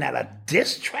beyond that. A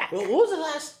diss track. What was the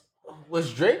last?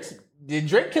 Was Drake's? Did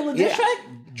Drake kill a diss track?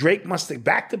 Drake must have,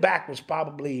 back to back was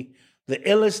probably the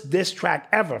illest diss track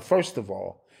ever, first of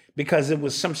all, because it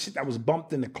was some shit that was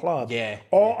bumped in the club. Yeah.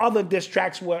 All other diss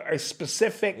tracks were a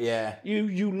specific. Yeah.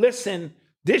 You listen,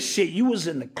 this shit, you was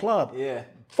in the club. Yeah.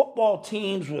 Football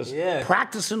teams was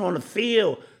practicing on the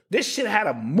field. This shit had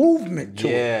a movement to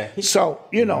it. So,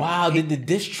 you know. Wow, did the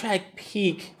diss track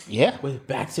peak with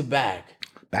back-to-back?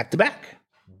 Back-to-back.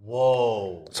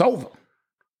 Whoa. It's over.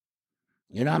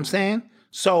 You know what I'm saying?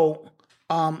 So,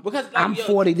 because I'm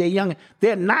 40, they're younger.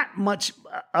 They're not much,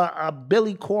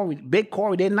 Big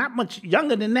Corey, they're not much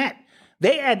younger than that.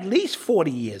 They're at least 40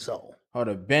 years old. Hold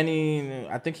up, Benny,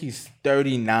 I think he's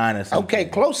 39 or something. Okay,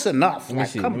 close enough. Let me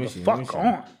see, come the fuck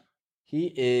on.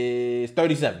 He is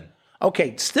 37.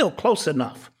 Okay, still close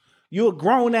enough. You're a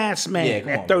grown-ass man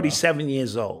at 37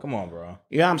 years old. Come on, bro.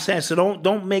 You know what I'm saying? So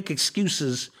don't make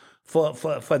excuses for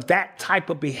that type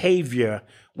of behavior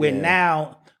where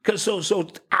now...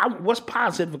 what's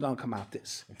positive going to come out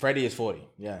this? Freddie is 40,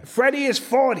 yeah. Freddie is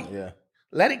 40. Yeah.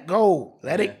 Let it go.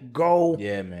 Let it go.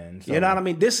 Yeah, man. You know what I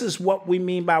mean? This is what we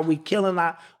mean by we're killing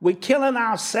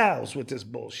ourselves with this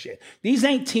bullshit. These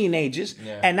ain't teenagers.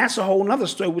 Yeah. And that's a whole nother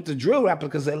story with the drill rappers,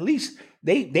 because at least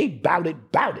they bout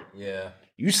it. Yeah.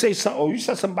 You say something, you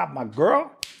said something about my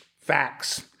girl?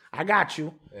 Facts. I got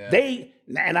you. Yeah.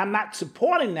 And I'm not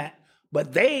supporting that,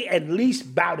 but they at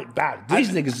least bout it.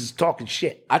 These niggas is talking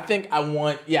shit. I think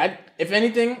if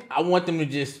anything, I want them to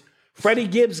just... Freddie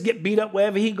Gibbs get beat up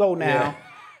wherever he go now.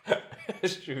 Yeah.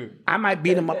 That's true. I might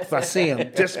beat him up if I see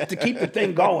him, just to keep the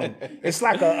thing going. It's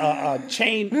like a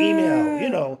chain email, you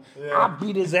know. Yeah. I'll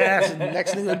beat his ass, and the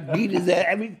next nigga beat his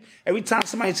ass. Every time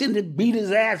somebody sends it, beat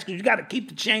his ass, because you got to keep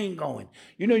the chain going.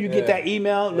 You know, you get that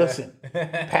email, listen,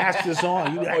 pass this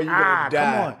on. You be like,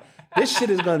 come on. This shit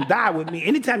is going to die with me.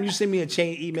 Anytime you send me a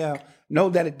chain email, know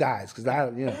that it dies, because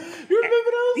You remember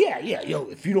those? Yeah. Yo,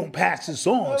 if you don't pass this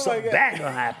on, something bad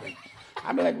going to happen.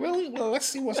 I'd be like, really? Well, let's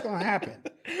see what's gonna happen.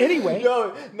 Anyway,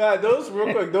 those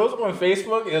real quick. Those on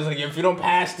Facebook. It was like, if you don't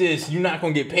pass this, you're not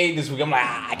gonna get paid this week. I'm like,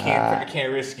 I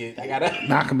can't risk it. I gotta.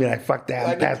 Not gonna be like, fuck that.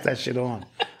 I'm pass that shit on.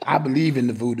 I believe in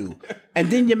the voodoo. And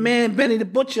then your man Benny the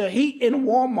Butcher, he in a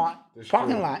Walmart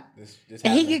parking lot,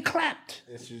 and he get clapped.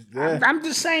 I'm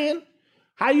just saying,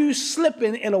 how you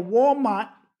slipping in a Walmart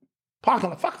parking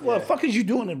lot? What the fuck is you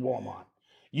doing in Walmart?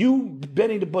 You,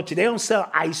 Benny the Butcher, they don't sell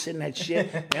ice in that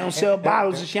shit. They don't sell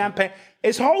bottles of champagne.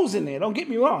 It's hoes in there. Don't get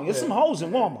me wrong. There's some hoes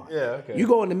in Walmart. Yeah, okay. You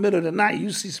go in the middle of the night,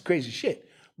 you see some crazy shit.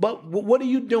 But what are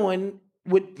you doing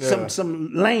with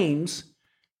some lames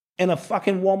in a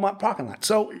fucking Walmart parking lot?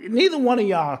 So neither one of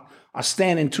y'all are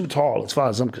standing too tall as far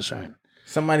as I'm concerned.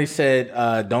 Somebody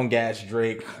said, don't gas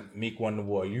Drake, Meek won the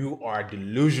war. You are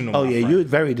delusional. Oh, yeah, you're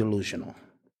very delusional.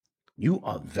 You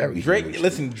are very delusional.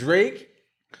 Listen, Drake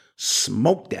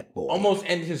smoked that boy. Almost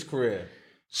ended his career.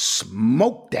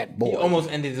 Smoked that boy. He almost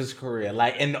ended his career.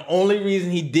 And the only reason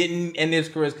he didn't end his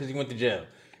career is because he went to jail.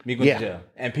 Meek went to jail.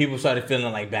 And people started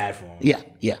feeling like bad for him.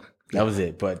 Yeah. That was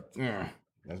it. But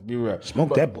let's be real.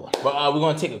 Smoke that boy. But we're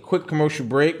going to take a quick commercial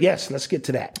break. Yes, let's get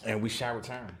to that. And we shall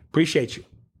return. Appreciate you.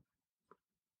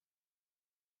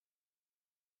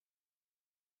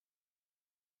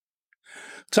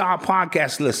 To our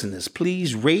podcast listeners,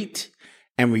 please rate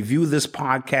and review this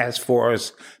podcast for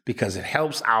us because it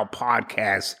helps our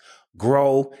podcast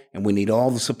grow and we need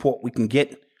all the support we can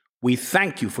get. We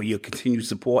thank you for your continued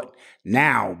support.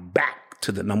 Now back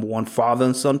to the #1 father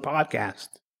and son podcast.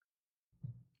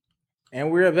 And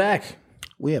we're back.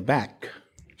 We are back.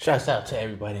 Shouts out to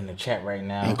everybody in the chat right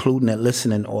now. Including the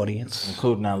listening audience.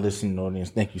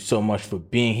 Thank you so much for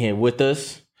being here with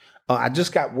us. I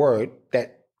just got word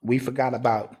that we forgot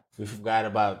about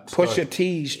Pusha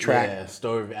T's track. Yeah,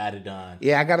 Story of Adidon.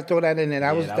 Yeah, I got to throw that in there.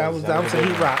 That was a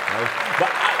heat rock.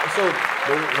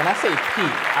 When I say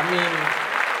peak, I mean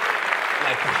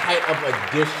like the height of a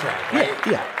diss track, right?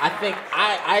 Yeah. I think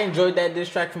I enjoyed that diss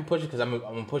track from Pusha because I'm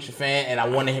a Pusha fan and I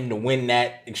wanted him to win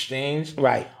that exchange.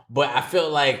 Right. But I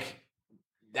felt like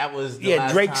that was the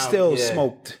last Drake time, still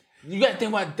smoked. You got to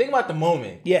think about the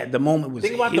moment. Yeah, the moment was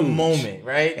Think about huge. the moment,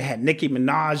 right? It had Nicki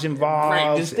Minaj involved.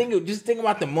 Right, just think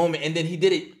about the moment, and then he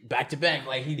did it back to back.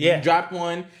 Like he dropped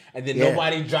one, and then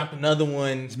nobody dropped another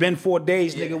one. It's been 4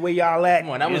 days, nigga. Where y'all at?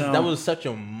 Come on, that was such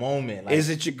a moment. Like, is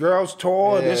it your girls'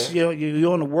 tour? Yeah. This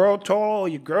you on the world tour or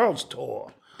your girls'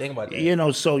 tour? Think about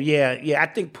that. So I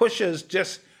think Pusha's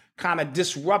just kind of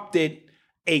disrupted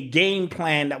a game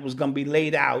plan that was going to be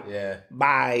laid out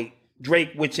by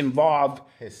Drake, which involved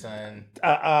his son,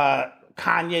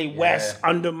 Kanye West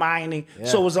undermining. Yeah.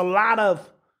 So it was a lot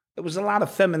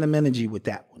of feminine energy with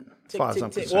that one. As far as I'm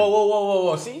concerned.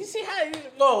 Whoa! See how?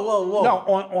 Whoa!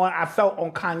 No, I felt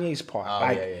on Kanye's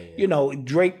part,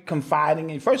 Drake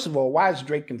confiding in. First of all, why is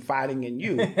Drake confiding in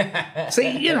you?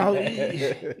 See,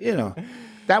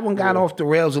 that one got off the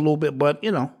rails a little bit, but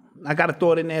I got to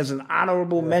throw it in there as an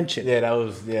honorable mention. Yeah, that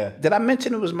was, Did I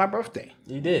mention it was my birthday?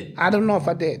 You did. I don't know if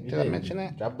I did. Did I mention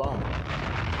that? Drop bomb.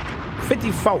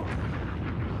 54.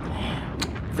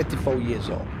 54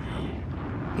 years old.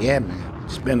 Yeah, man.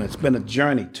 It's been a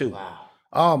journey, too. Wow.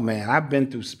 Oh, man. I've been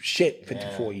through some shit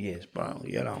 54 years, bro.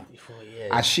 54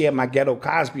 years. I share my Ghetto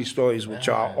Cosby stories, which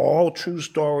are all true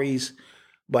stories,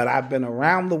 but I've been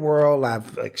around the world.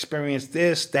 I've experienced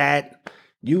this, that,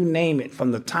 you name it. From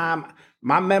the time...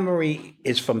 My memory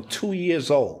is from 2 years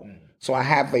old. So I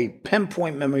have a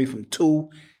pinpoint memory from 2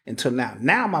 until now.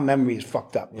 Now my memory is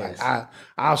fucked up. Yes. Like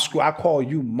I call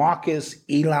you Marcus,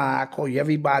 Eli, I call you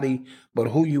everybody but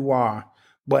who you are.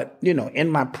 But, in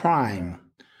my prime,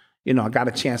 I got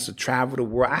a chance to travel the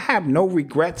world. I have no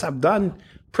regrets. I've done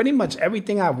pretty much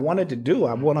everything I've wanted to do.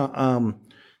 I want to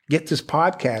get this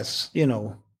podcast,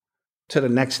 to the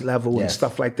next level and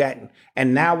stuff like that.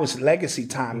 And now it's legacy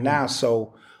time now.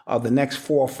 So the next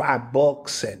 4 or 5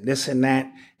 books and this and that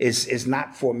is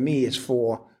not for me. It's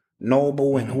for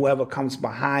Noble and whoever comes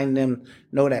behind them.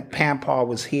 Know that Pampar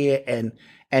was here and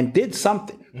did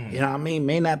something. You know what I mean?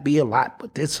 May not be a lot,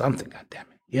 but did something, goddammit.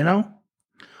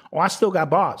 Oh, I still got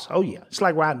bars. Oh, yeah. It's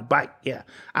like riding a bike. Yeah.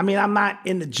 I mean, I'm not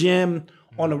in the gym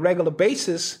on a regular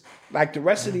basis like the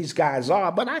rest of these guys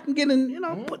are, but I can get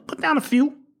in, put down a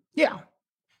few. Yeah.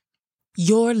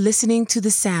 You're listening to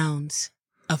the sounds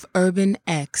of Urban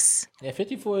X. Yeah,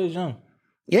 54 is young.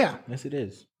 Yeah. Yes, it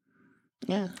is.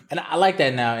 Yeah. And I like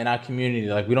that now in our community.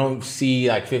 Like, we don't see,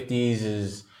 50s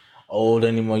as old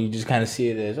anymore. You just kind of see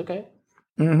it as, okay.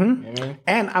 Mm-hmm. You know what I mean?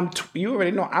 And you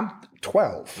already know, I'm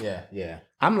 12. Yeah.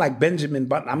 I'm like Benjamin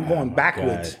Button. I'm going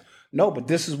backwards. God. No, but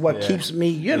this is what keeps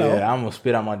me, Yeah, I almost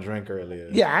spit out my drink earlier.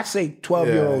 Yeah, I say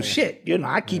 12-year-old shit.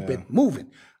 I keep it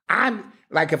moving. I'm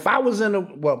like, if I was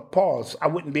in pause, I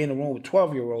wouldn't be in the room with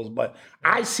 12-year-olds, but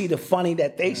I see the funny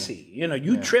that they see. You know,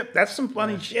 you trip, that's some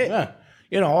funny shit. Yeah.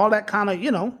 You know, all that kind of,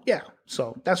 yeah.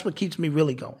 So that's what keeps me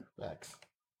really going. Facts.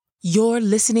 You're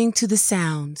listening to the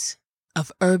sounds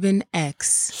of Urban X.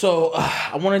 So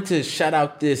I wanted to shout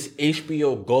out this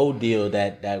HBO Go deal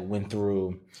that went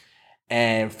through.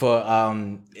 And for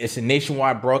it's a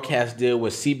nationwide broadcast deal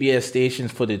with CBS stations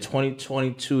for the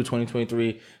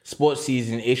 2022-2023 sports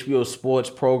season. HBO sports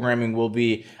programming will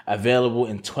be available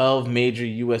in 12 major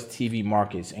U.S. TV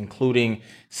markets, including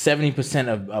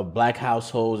 70% of black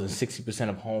households and 60%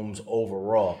 of homes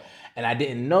overall. And I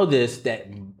didn't know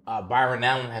that Byron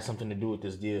Allen has something to do with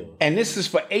this deal. And this is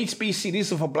for HBC.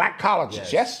 These are for black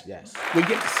colleges, yes? Yes. We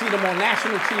get to see them on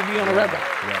national TV on a regular.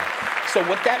 Yeah. So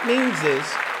what that means is,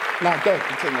 now go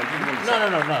ahead, continue. No.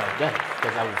 Go ahead.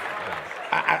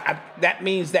 Because that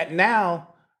means that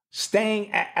now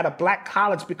staying at a black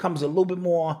college becomes a little bit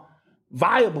more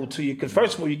viable to you. Because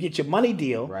first of all, you get your money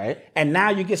deal. Right. And now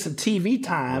you get some TV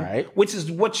time, which is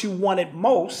what you wanted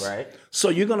most. Right. So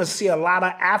you're going to see a lot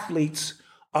of athletes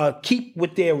keep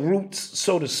with their roots,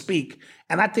 so to speak.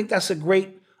 And I think that's a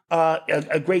great there.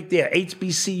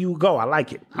 HBCU Go. I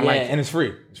like it. I like it. And it's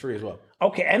free. It's free as well.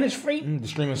 Okay, and it's free? The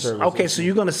streaming service. Okay, so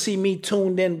you're going to see me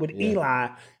tuned in with Eli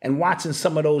and watching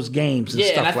some of those games and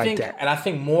stuff like that. And I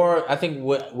think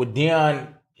what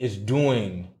Deion is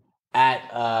doing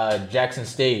at Jackson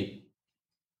State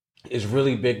is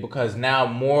really big, because now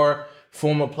more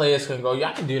former players can go,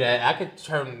 I can do that. I could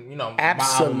turn,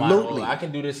 absolutely. my alma mater. I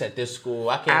can do this at this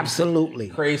school. I can absolutely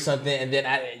create something, and then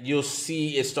you'll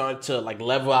see it start to like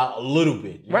level out a little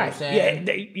bit. You know what I'm saying?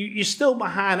 Yeah, you're still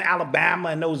behind Alabama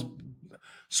and those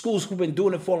schools who've been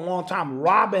doing it for a long time,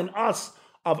 robbing us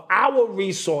of our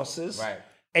resources. Right.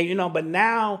 And but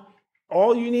now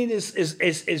all you need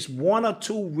is one or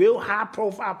two real high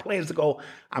profile players to go,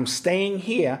 I'm staying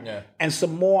here, and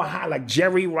some more high, like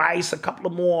Jerry Rice, a couple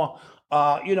of more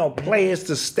players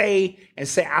to stay and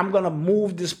say, I'm gonna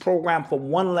move this program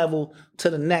from one level to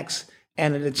the next.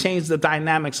 And it'll change the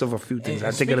dynamics of a few things.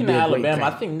 I think it'll be a great thing.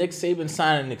 I think Nick Saban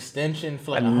signed an extension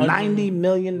for like $90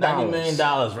 million. $90 million,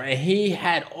 right? And he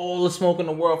had all the smoke in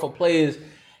the world for players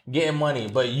getting money.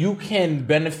 But you can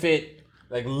benefit,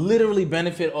 like literally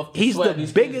benefit off the sweat.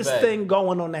 He's the biggest thing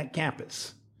going on that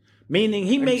campus. Meaning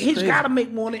he's got to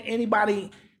make more than anybody.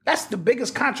 That's the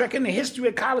biggest contract in the history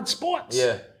of college sports.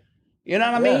 Yeah. You know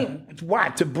what I mean? Why?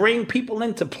 To bring people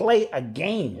in to play a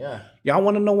game. Yeah. Y'all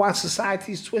want to know why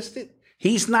society's twisted?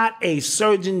 He's not a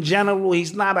surgeon general.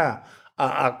 He's not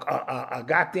a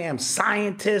goddamn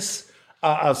scientist.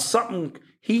 Something.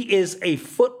 He is a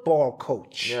football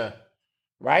coach. Yeah.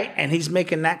 Right? And he's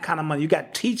making that kind of money. You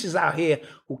got teachers out here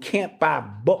who can't buy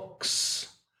books.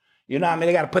 You know what I mean?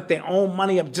 They got to put their own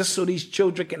money up just so these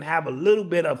children can have a little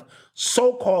bit of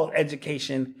so-called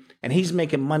education. And he's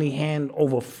making money hand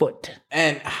over foot.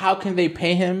 And how can they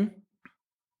pay him?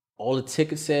 All the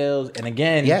ticket sales. And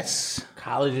again,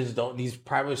 colleges these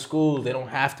private schools, they don't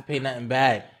have to pay nothing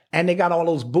back. And they got all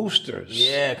those boosters.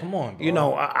 Yeah, come on,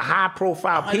 bro. High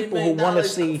profile people who want to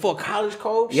see. For a college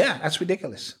coach? Yeah, that's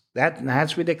ridiculous.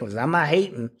 That's ridiculous. I'm not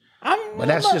hating, but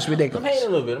that's just ridiculous. I'm hating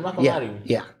a little bit. I'm not going to lie to you.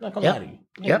 Yeah. I'm not going to lie to you.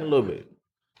 I'm hating a little bit.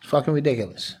 It's fucking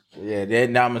ridiculous. Yeah, the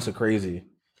endowments are crazy.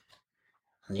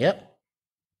 Yep.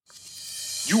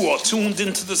 You are tuned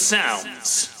into the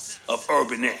sounds of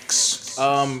Urban X.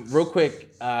 Real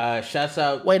quick, shouts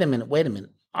out. Wait a minute.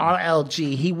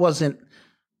 RLG,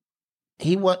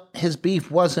 his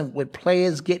beef wasn't with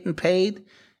players getting paid.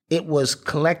 It was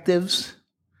collectives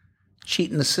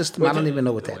cheating the system. I don't even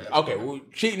know what that is. Okay, well,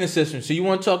 cheating the system. So you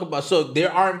want to talk about? So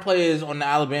there aren't players on the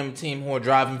Alabama team who are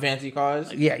driving fancy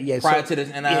cars. Yeah. Prior to this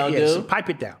NIL deal. So pipe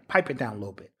it down a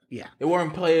little bit. Yeah. There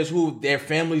weren't players who their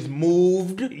families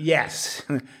moved. Yes.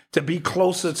 To be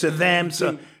closer to them.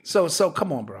 So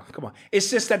come on, bro. Come on.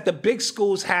 It's just that the big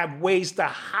schools have ways to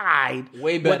hide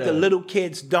what the little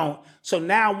kids don't. So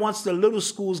now once the little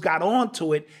schools got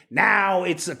onto it, now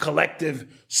it's a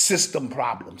collective system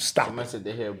problem. Stop. I must have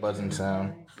to hear a buzzing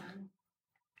sound.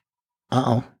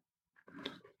 Uh-oh.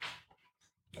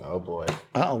 Oh boy.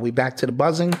 Uh-oh, we back to the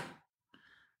buzzing?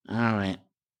 All right,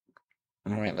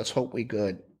 let's hope we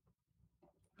good.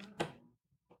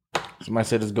 Somebody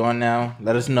said it's gone now.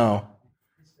 Let us know.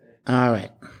 All right.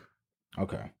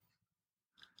 Okay. All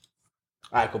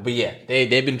right, cool. But yeah,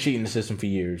 they've been cheating the system for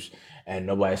years, and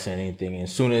nobody said anything. And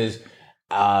as soon as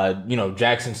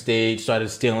Jackson State started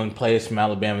stealing players from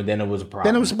Alabama, then it was a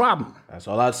problem. That's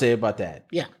all I'd say about that.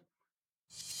 Yeah.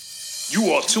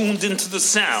 You are tuned into the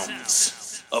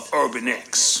sounds of Urban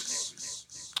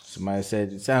X. Somebody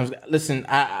said it sounds. Listen,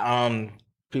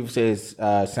 People say it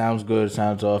sounds good,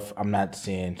 sounds off. I'm not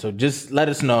seeing. So just let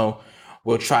us know.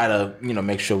 We'll try to,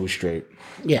 make sure we're straight.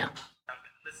 Yeah.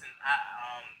 Listen,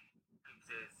 people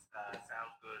say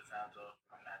sounds good, sounds off.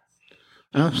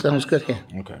 I'm not seeing. Sounds good here.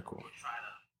 Okay, cool.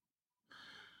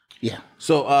 Yeah.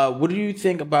 So, what do you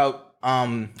think about?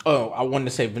 I wanted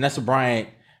to say Vanessa Bryant.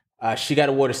 She got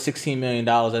awarded $16 million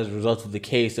as a result of the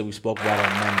case that we spoke about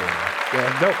on Monday.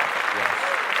 Yeah, dope.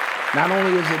 Yes. Not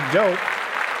only is it dope,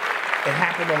 it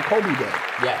happened on Kobe Day.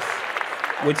 Yes.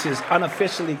 Which is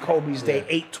unofficially Kobe's Day,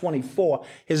 8/24.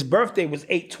 His birthday was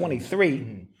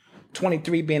 8/23.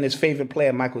 23 being his favorite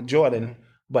player, Michael Jordan.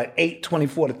 But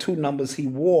 8/24, the two numbers he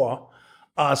wore.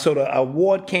 So the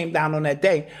award came down on that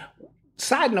day.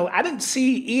 Side note, I didn't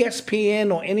see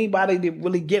ESPN or anybody to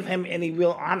really give him any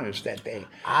real honors that day.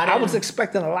 I was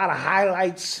expecting a lot of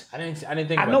highlights. I didn't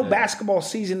think about I know that. basketball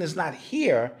season is not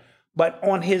here, but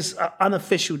on his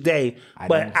unofficial day.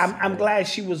 But I'm glad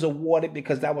she was awarded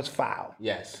because that was foul.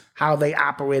 Yes. How they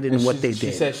operated and what they did.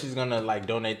 She said she's going to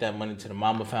donate that money to the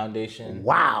Mama Foundation.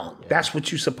 Wow. Yeah. That's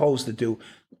what you're supposed to do.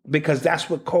 Because that's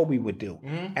what Kobe would do.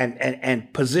 Mm-hmm.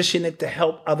 And position it to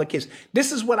help other kids.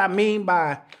 This is what I mean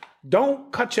by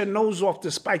don't cut your nose off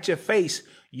to spite your face.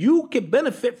 You can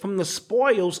benefit from the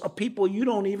spoils of people you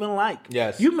don't even like.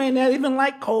 Yes. You may not even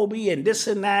like Kobe and this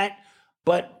and that,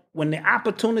 but when the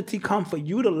opportunity comes for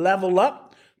you to level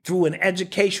up through an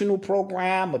educational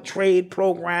program, a trade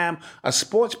program, a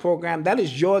sports program, that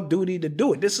is your duty to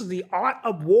do it. This is the art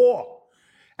of war.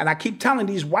 And I keep telling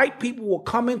these white people will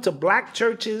come into black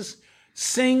churches,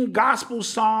 sing gospel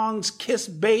songs, kiss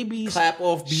babies, clap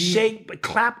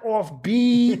off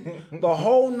bead, the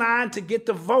whole nine to get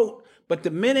the vote. But the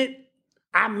minute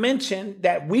I mention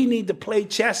that we need to play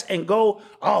chess and go,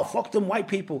 oh, fuck them white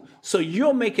people. So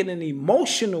you're making an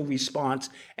emotional response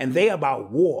and they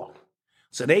about war.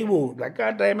 So they will,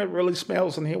 God damn, it really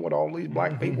smells in here with all these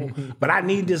black people. But I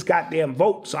need this goddamn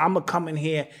vote. So I'm going to come in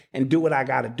here and do what I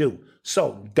got to do.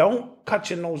 So don't cut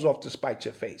your nose off to spite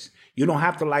your face. You don't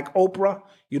have to like Oprah.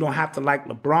 You don't have to like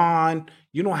LeBron.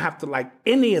 You don't have to like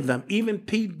any of them, even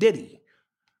P. Diddy.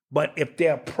 But if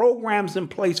there are programs in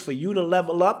place for you to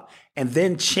level up and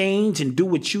then change and do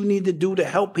what you need to do to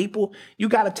help people, you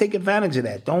got to take advantage of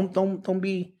that. Don't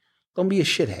be a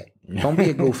shithead. Don't be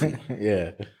a goofy.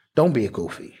 Yeah. Don't be a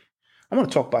goofy. I want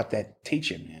to talk about that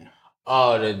teacher, man.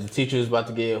 Oh, the teacher was about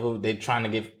to get they trying to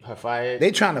get her fired?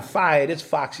 They trying to fire this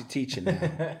foxy teacher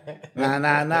now.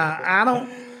 Nah.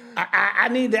 I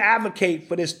need to advocate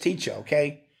for this teacher,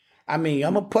 okay? I mean,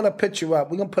 I'm going to put a picture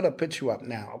up. We're going to put a picture up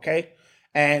now, okay?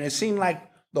 And it seemed like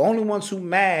the only ones who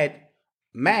mad,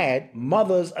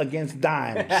 mothers against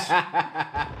dimes.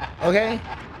 Okay?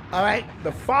 All right?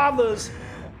 The fathers,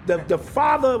 the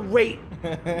father rate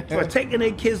for taking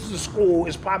their kids to school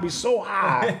is probably so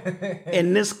high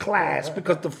in this class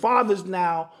because the fathers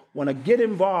now want to get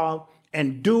involved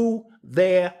and do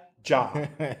their job.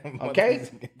 Okay?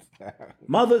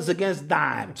 Mothers against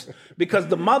dimes. Because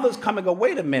the mothers come and go,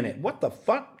 wait a minute, what the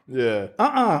fuck? Yeah.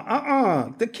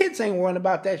 The kids ain't worrying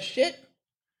about that shit.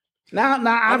 Now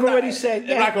I've already said,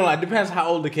 yeah. I'm not gonna lie, depends how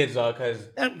old the kids are, because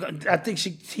I think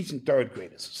she's teaching third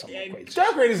graders or something. Yeah,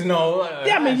 third graders know.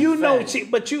 Yeah, I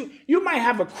mean, but you might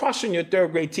have a crush on your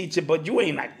third grade teacher, but you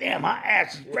ain't like, damn, her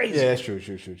ass is crazy. Yeah, that's true.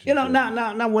 You know,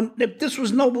 now, if this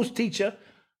was Noble's teacher,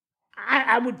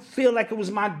 I would feel like it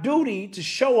was my duty to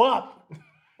show up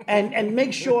and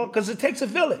make sure, because it takes a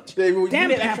village. Damn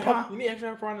it, Papa. You need extra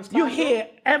help on this class. You hear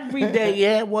every day,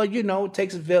 yeah, well, it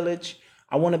takes a village.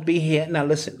 I want to be here. Now,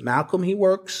 listen, Malcolm, he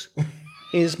works.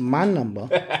 Here's my number.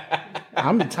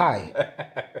 I'm retired.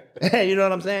 You know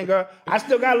what I'm saying, girl? I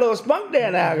still got a little spunk there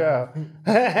now, girl.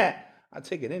 I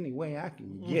take it any way I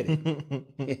can get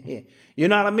it. You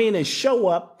know what I mean? And show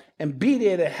up and be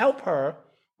there to help her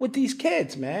with these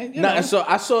kids, man. You know? So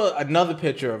I saw another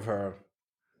picture of her.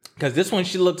 Because this one,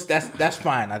 she looks, that's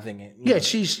fine, I think. Yeah,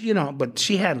 she's, but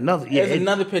she had another. Yeah, there's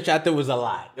another picture I thought was a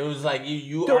lot. It was like,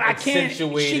 you are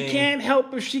accentuating. She can't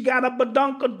help if she got a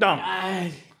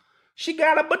badunkadunk. She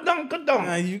got a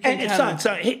badunkadunk.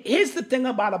 Son, here's the thing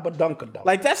about a badunkadunk.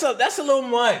 Like, that's a little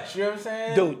much. You know what I'm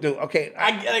saying? Dude, okay.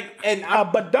 A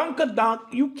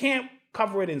badunkadunk, you can't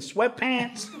cover it in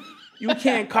sweatpants. You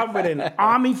can't cover it in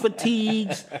army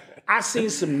fatigues. I seen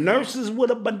some nurses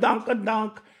with a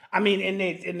badunkadunk. I mean, in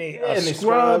the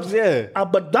scrubs, yeah. A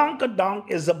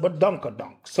badunkadunk is a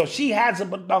badunkadunk. So she has a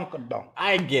badunkadunk.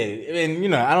 I get it.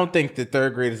 And, I don't think the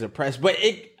third graders are pressed, but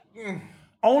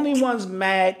only ones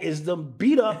mad is the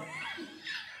beat up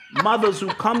mothers who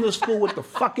come to school with the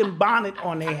fucking bonnet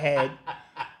on their head,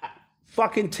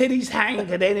 fucking titties hanging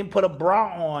because they didn't put a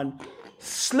bra on,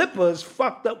 slippers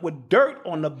fucked up with dirt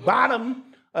on the bottom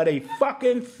of their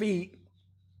fucking feet,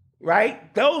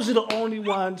 right? Those are the only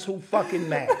ones who fucking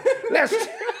mad. Let's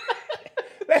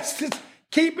just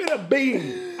keep it a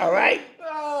bean, all right?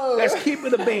 Oh. Let's keep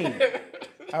it a bean,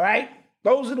 all right?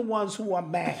 Those are the ones who are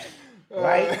mad,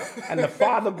 right? And the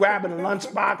father grabbing the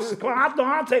lunchbox. Come on,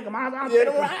 I'll take him. I'll take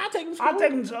him. I'll take him to school. I'll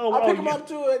take him to I'll pick him up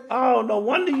to it. Oh, no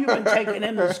wonder you've been taking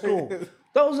him to school.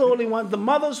 Those are the only ones. The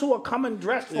mothers who are coming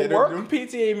dressed for work. The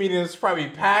PTA meetings probably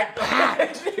packed.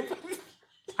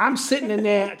 I'm sitting in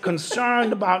there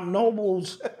concerned about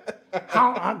Noble's.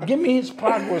 Give me his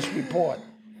progress report.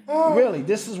 Really,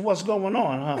 this is what's going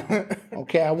on, huh?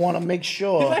 Okay, I want to make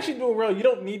sure. He's actually doing well. You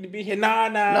don't need to be here. Nah.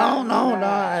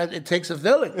 No. It takes a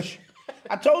village.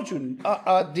 I told you,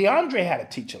 DeAndre had a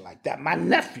teacher like that. My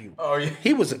nephew. Oh, yeah.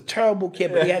 He was a terrible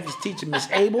kid, but he had this teacher, Miss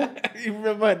Abel. You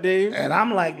remember her name? And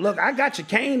I'm like, look, I got your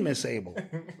cane, Miss Abel.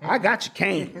 I got your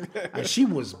cane. And she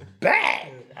was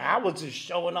bad. I was just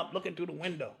showing up, looking through the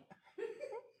window.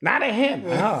 Not at him.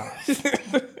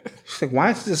 She's like,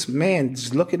 why is this man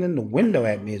just looking in the window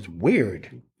at me? It's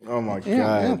weird. Oh, my God.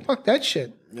 Yeah, fuck that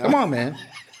shit. Yeah. Come on, man.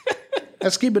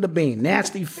 Let's keep it a bean.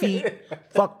 Nasty feet,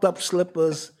 fucked up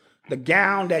slippers, the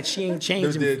gown that she ain't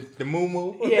changing. The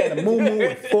moo-moo? Yeah, the moo-moo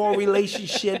with 4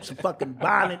 relationships, a fucking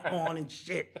bonnet on and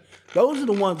shit. Those are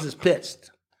the ones that's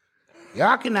pissed.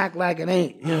 Y'all can act like it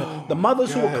ain't. You know, the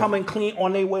mothers who are coming clean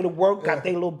on their way to work, got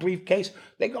their little briefcase.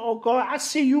 They go, oh, girl, I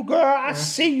see you, girl. I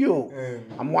see you.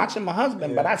 I'm watching my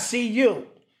husband, but I see you.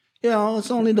 You know,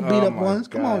 it's only the beat up ones.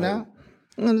 Come on now.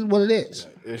 That's what it is.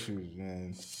 Issues,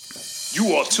 man.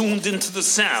 You are tuned into the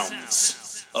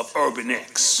sounds of Urban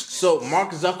X. So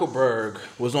Mark Zuckerberg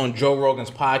was on Joe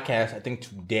Rogan's podcast, I think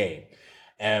today.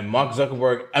 And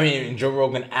Joe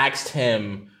Rogan asked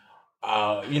him,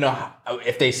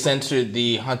 if they censored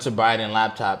the Hunter Biden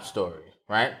laptop story,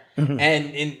 right? Mm-hmm. And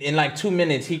in like 2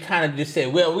 minutes, he kind of just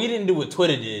said, well, we didn't do what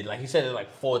Twitter did. Like he said it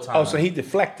like 4 times. Oh, so he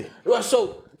deflected. Well,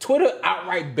 so Twitter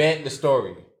outright banned the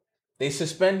story. They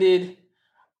suspended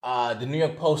the New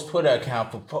York Post Twitter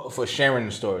account for sharing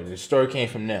the story. The story came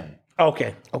from them.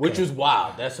 Okay. Which is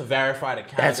wild. That's a verified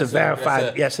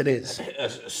account. Yes, it is.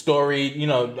 A story,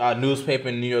 newspaper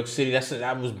in New York City.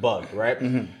 That was bugged, right?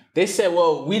 Mm-hmm. They said,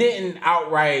 well, we didn't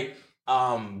outright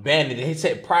ban it. They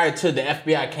said prior to the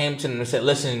FBI came to them and said,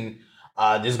 listen,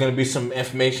 there's going to be some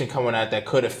information coming out that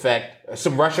could affect,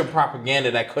 some Russian propaganda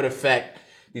that could affect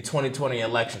the 2020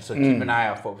 election. So keep an eye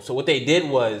out for it. So what they did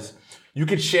was, you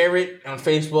could share it on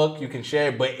Facebook, you can share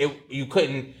it, but you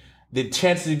couldn't, the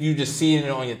chances of you just seeing it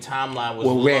on your timeline was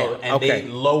low. And they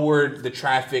lowered the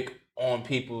traffic on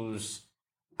people's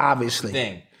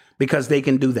thing. Because they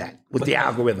can do that with the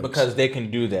algorithms. Because they can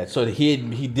do that. So he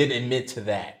did admit to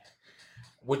that,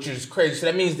 which is crazy. So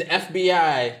that means the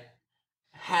FBI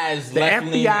has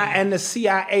left-leaning... The FBI and the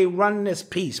CIA run this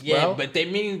piece, bro. Yeah, but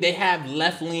they have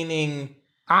left-leaning...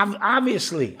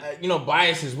 Obviously.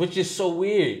 Biases, which is so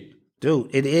weird. Dude,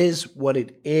 it is what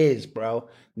it is, bro.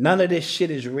 None of this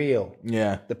shit is real.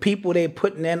 Yeah. The people they're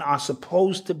putting in are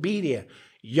supposed to be there.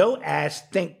 Your ass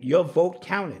think your vote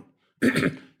counted.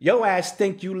 Your ass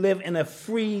think you live in a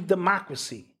free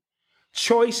democracy.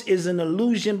 Choice is an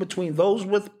illusion between those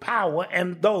with power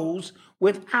and those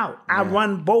without. Yeah. I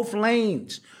run both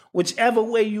lanes. Whichever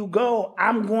way you go,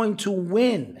 I'm going to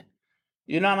win.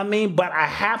 You know what I mean? But I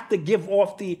have to give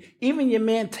off even your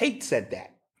man Tate said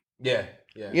that. Yeah.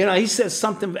 Yeah. He says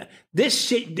something, this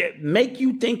shit that make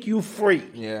you think you free.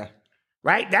 Yeah.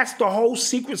 Right? That's the whole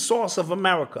secret sauce of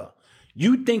America.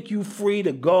 You think you free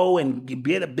to go and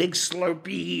get a big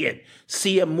Slurpee and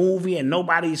see a movie and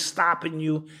nobody's stopping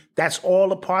you. That's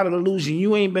all a part of the illusion.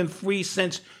 You ain't been free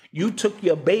since you took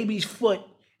your baby's foot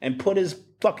and put his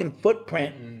fucking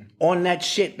footprint on that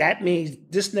shit. That means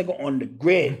this nigga on the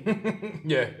grid.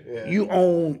 Yeah. You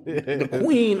own, the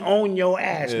queen own your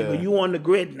ass, nigga. You on the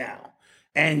grid now.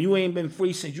 And you ain't been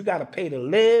free since you got to pay to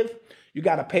live. You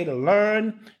got to pay to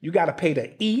learn. You got to pay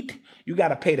to eat. You got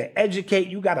to pay to educate.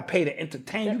 You got to pay to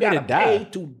entertain. You got to pay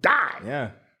to die. Yeah.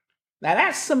 Now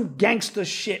that's some gangster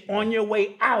shit. On your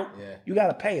way out, you got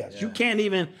to pay us. Yeah. You can't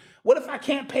even, what if I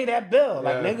can't pay that bill?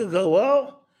 Like nigga go,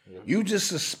 well, you just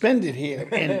suspended here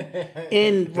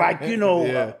in like,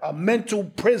 a mental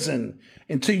prison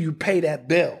until you pay that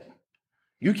bill.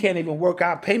 You can't even work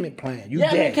out payment plan. You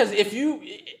dead. Because if you...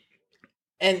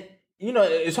 And,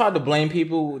 it's hard to blame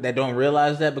people that don't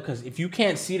realize that, because if you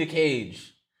can't see the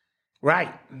cage,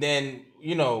 right, then,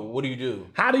 what do you do?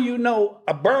 How do you know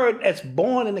a bird that's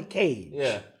born in a cage?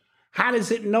 Yeah. How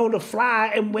does it know to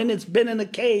fly and when it's been in a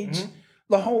cage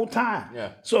the whole time?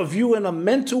 Yeah. So if you in a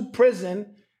mental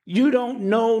prison, you don't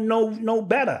know no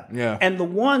better. Yeah. And the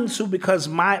ones who, because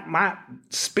my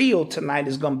spiel tonight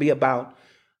is going to be about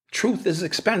truth is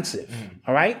expensive.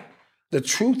 All right? The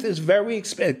truth is very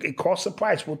expensive. It costs a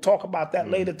price. We'll talk about that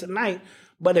later tonight.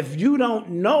 But if you don't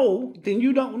know, then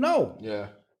you don't know. Yeah.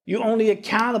 You're only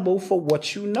accountable for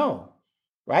what you know,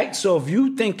 right? So if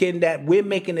you thinking that we're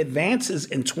making advances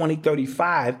in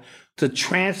 2035 to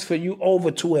transfer you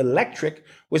over to electric,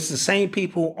 which the same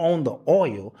people who own the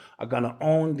oil are gonna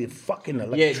own the fucking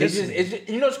electricity.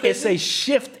 Yeah, you know what's crazy? It's a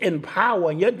shift in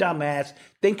power, and your dumb ass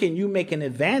thinking you making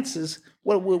advances.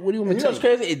 What do you want me You to know tell what's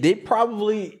you? crazy? They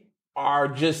probably are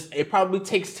just. It probably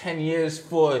takes 10 years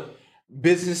for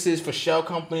businesses, for shell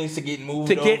companies to get moved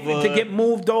To over. get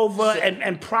moved over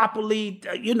and properly,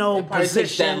 It probably takes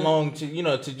position. that long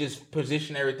to just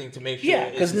position everything to make sure. Yeah,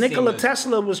 it's because a Nikola seamless-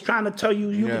 Tesla was trying to tell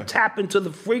you can tap into the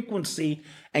frequency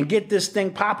and get this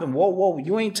thing popping. Whoa,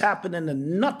 you ain't tapping into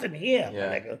nothing here, my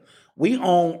nigga. We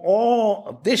own all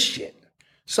of this shit.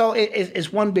 So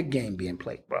it's one big game being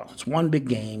played, bro. It's one big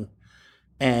game.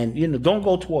 And don't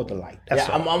go toward the light. That's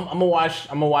all. I'm gonna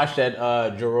watch that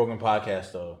Joe Rogan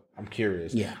podcast though. I'm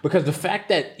curious. Yeah. Because the fact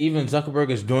that even Zuckerberg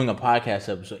is doing a podcast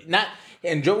episode,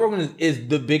 and Joe Rogan is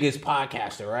the biggest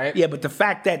podcaster, right? Yeah, but the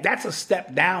fact that that's a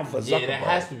step down for Zuckerberg. Yeah, that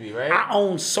has to be, right? I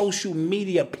own social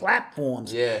media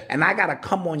platforms. Yeah. And I gotta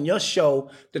come on your show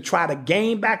to try to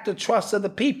gain back the trust of the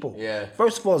people. Yeah.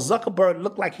 First of all, Zuckerberg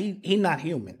looked like he not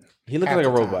human. He looked half like a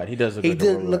the time. robot. He does look He like a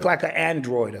did robot. look like an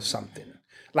android or something.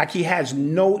 Like he has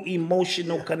no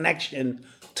emotional connection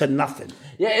to nothing.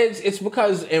 Yeah, it's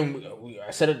because, and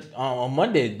I said it on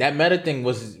Monday, that Meta thing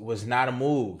was not a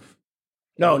move.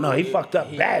 No, he fucked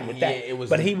up bad with that. it was-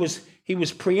 but he was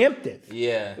preemptive.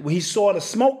 Yeah. He saw the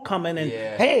smoke coming and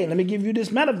hey, let me give you this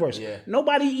metaverse. Yeah.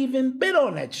 Nobody even bid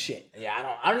on that shit.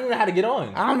 Yeah, I don't even know how to get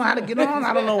on. I don't know how to get on.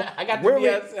 I don't know I got where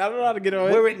I don't know how to get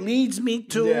on. where it leads me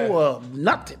to. Yeah.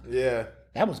 Nothing. Yeah.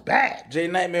 That was bad. Jay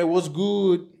Nightmare was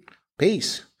good.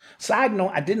 Peace. Side note,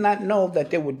 I did not know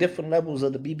that there were different levels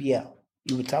of the BBL.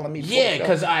 You were telling me. Yeah,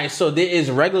 because so there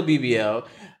is regular BBL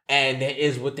and there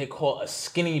is what they call a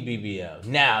skinny BBL.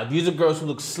 Now, these are girls who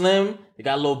look slim, they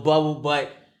got a little bubble,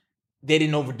 but they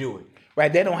didn't overdo it.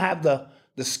 Right, they don't have the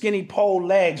skinny pole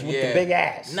legs with the big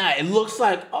ass. Nah, it looks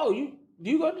like, do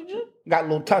you go to the gym? Got a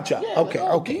little touch up. Yeah,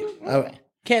 Okay. All right.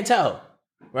 Can't tell,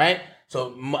 right? So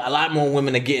a lot more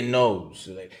women are getting those.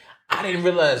 Like, I didn't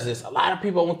realize this. A lot of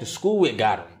people I went to school with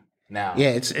got them now.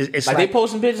 Yeah, it's like they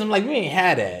posting pictures. I'm like, we ain't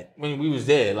had that when we was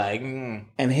there. Like, And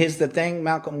here's the thing,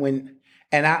 Malcolm.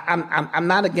 I'm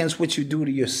not against what you do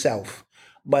to yourself,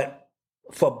 but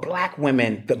for black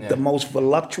women, the most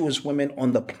voluptuous women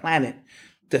on the planet,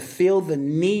 to feel the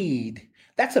need,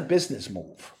 that's a business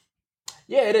move.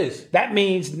 Yeah, it is. That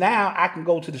means now I can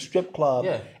go to the strip club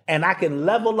and I can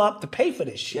level up to pay for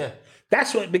this shit. Yeah.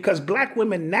 That's what, because black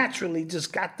women naturally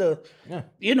just got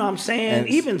you know what I'm saying? And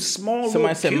even small somebody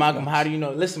little said, cute Malcolm, ones. how do you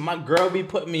know? Listen, my girl be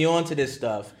putting me on to this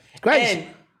stuff. Crazy. And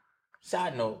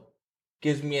side note,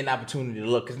 gives me an opportunity to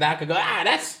look. Because now I can go,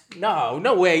 that's,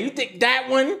 no way. You think that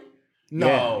one? No.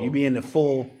 Yeah, you be in the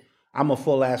full, I'm a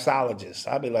full assologist.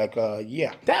 I'll be like,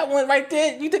 yeah. That one right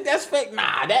there, you think that's fake?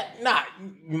 Nah.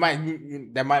 You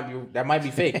that might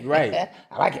be fake. You're right.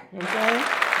 I like it. You know what I'm saying?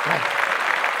 I like it.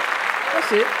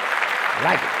 That's it. I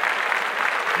like it.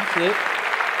 That's it.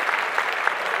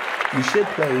 You should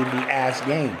play the ass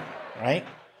game, right?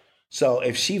 So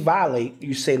if she violate,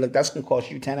 you say, look, that's going to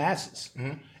cost you 10 asses.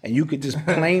 Mm-hmm. And you could just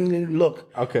plainly look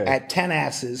at 10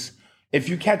 asses. If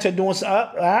you catch her doing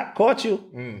something, caught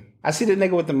you. I see the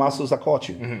nigga with the muscles, I caught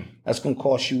you. That's going to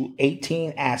cost you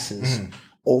 18 asses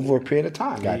over a period of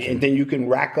time. Gotcha. And then you can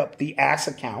rack up the ass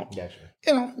account. Gotcha.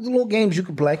 You know, the little games you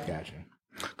can play. Gotcha.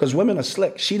 Because women are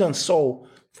slick. She done sold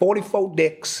 44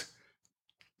 dicks,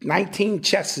 19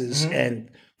 chests, and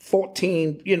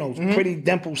 14, pretty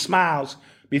dimple smiles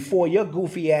before your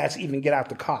goofy ass even get out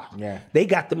the car. Yeah. They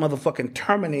got the motherfucking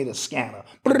Terminator scanner.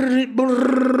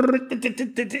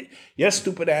 Your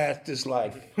stupid ass just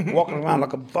like walking around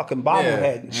like a fucking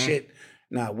bobblehead and shit.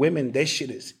 Now, women, this shit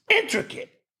is intricate.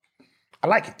 I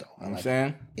like it though. You know what I'm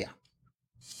saying? Yeah.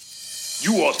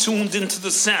 You are tuned into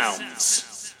the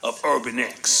sounds of Urban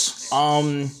X.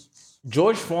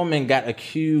 George Foreman got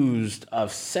accused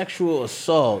of sexual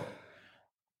assault,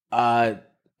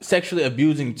 sexually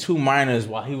abusing 2 minors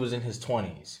while he was in his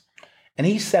 20s. And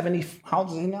he's 70. How old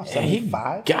is he now?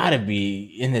 75? He gotta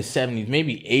be in his 70s,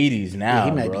 maybe 80s now. Yeah,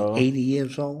 he might bro. be 80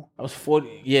 years old. I was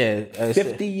 40. Yeah.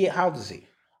 50 years. How old is he?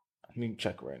 Let me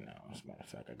check right now. As a matter of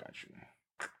fact, I got you.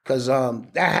 Because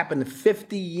that happened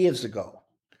 50 years ago.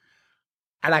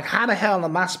 How the hell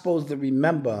am I supposed to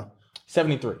remember?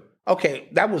 73. Okay,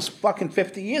 that was fucking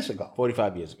 50 years ago.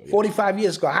 45 years ago. Yeah. 45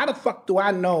 years ago. How the fuck do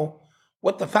I know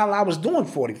what the hell I was doing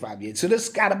 45 years. So this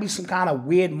got to be some kind of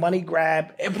weird money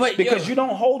grab. Because you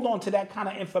don't hold on to that kind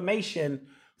of information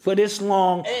for this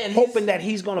long, hoping that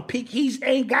he's gonna peak. He's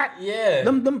ain't got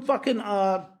them fucking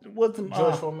what's them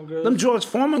George Foreman grills. Them George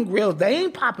Foreman grills. They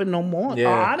ain't popping no more. Yeah.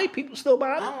 Are they people still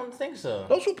buying them? I don't think so.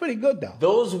 Those were pretty good though.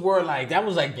 Those were that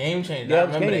was like game changer. I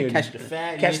remember they catch the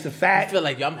fat. Catch the fat. You feel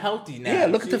like I'm healthy now. Yeah,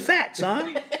 look at the fat,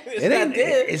 son.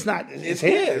 It's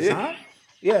his, huh?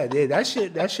 Yeah, that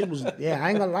shit was. Yeah, I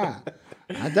ain't gonna lie.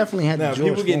 I definitely had the George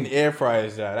people getting air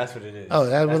fryers now. That's what it is. Oh,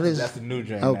 that's what it is. That's the new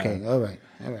drink. Okay, now. all right.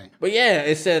 But yeah,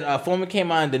 it said Foreman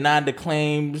came on and denied the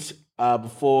claims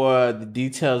before the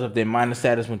details of their minor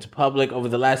status went to public. Over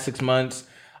the last 6 months,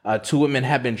 2 women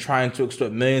have been trying to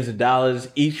extort millions of dollars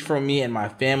each from me and my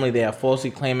family. They are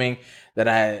falsely claiming that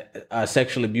I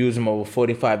sexually abused them over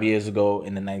 45 years ago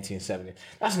in the 1970s.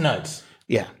 That's nuts.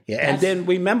 Yeah. And then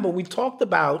remember, we talked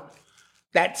about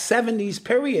that 70s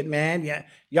period, man. Yeah,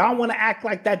 y'all want to act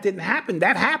like that didn't happen.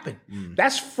 That happened.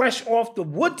 That's fresh off the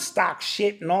Woodstock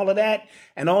shit and all of that,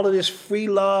 and all of this free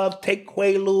love, take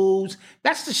Quaaludes.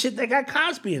 That's the shit that got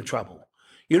Cosby in trouble.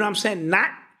 You know what I'm saying? Not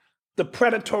the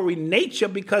predatory nature,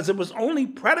 because it was only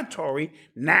predatory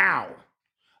now.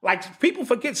 Like, people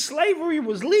forget slavery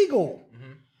was legal.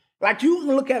 Like, you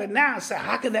can look at it now and say,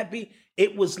 how could that be?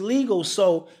 It was legal.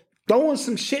 So throwing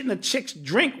some shit in a chick's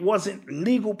drink wasn't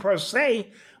legal per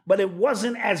se, but it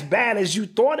wasn't as bad as you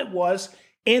thought it was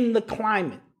in the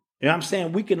climate. You know what I'm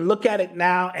saying? We can look at it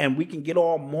now and we can get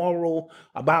all moral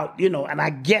about, and I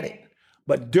get it.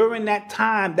 But during that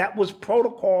time, that was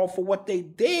protocol for what they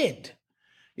did.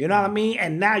 You know what I mean?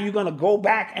 And now you're going to go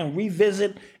back and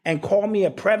revisit and call me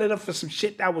a predator for some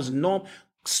shit that was normal.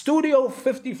 Studio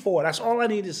 54, that's all I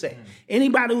need to say.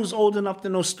 Anybody who's old enough to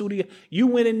know Studio, you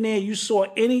went in there, you saw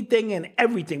anything and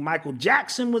everything. Michael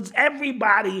Jackson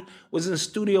everybody was in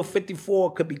Studio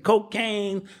 54. Could be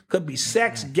cocaine, could be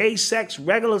sex, gay sex,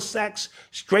 regular sex,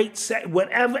 straight sex,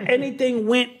 whatever, anything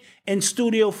went in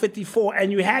Studio 54,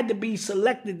 and you had to be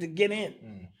selected to get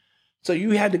in. So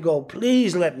you had to go,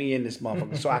 please let me in this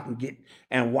motherfucker so I can get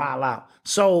and wild out.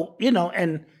 So,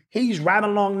 and he's right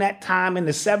along that time in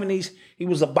the 70s. He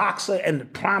was a boxer and a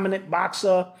prominent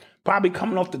boxer, probably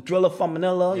coming off the Thriller from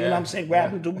Manila. You know what I'm saying?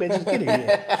 Grabbing 2 bitches, get in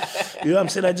here. You know what I'm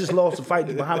saying? I just lost the fight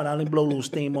to Muhammad Ali, blow a little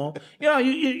steam on. You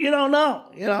don't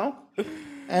know,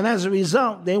 And as a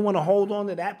result, they want to hold on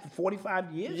to that for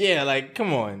 45 years? Yeah,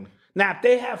 come on. Now, if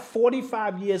they have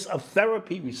 45 years of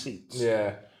therapy receipts.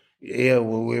 Yeah,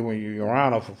 well, when you're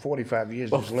around for 45 years.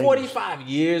 But 45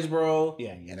 years, bro.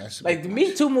 Yeah, that's the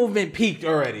Me Too movement peaked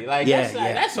already.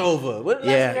 That's over.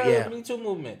 Let's the Me Too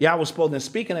movement. Yeah, I was supposed to.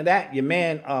 Speaking of that, your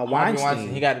man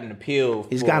Weinstein, he got an appeal.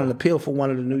 He's got an appeal for one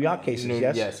of the New York cases.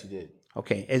 Yes, yes, he did.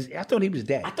 Okay, I thought he was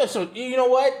dead. I thought so. You know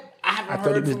what? I haven't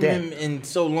heard from him in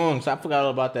so long, so I forgot all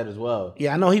about that as well.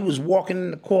 Yeah, I know he was walking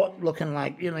in the court looking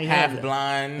like he half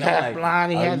blind. Half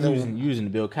blind. He had using the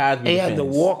Bill Cosby. He had the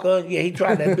walker. Yeah, he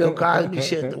tried that Bill Cosby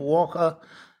shit. The walker.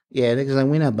 Yeah, niggas like,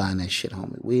 we're not buying that shit,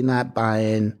 homie. We're not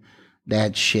buying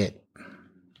that shit.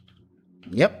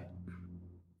 Yep.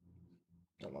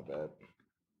 Oh my bad.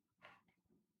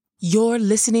 You're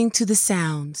listening to the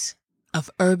sounds of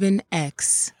Urban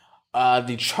X.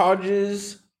 The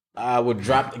charges were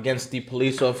dropped against the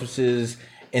police officers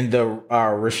in the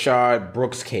Rayshard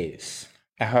Brooks case.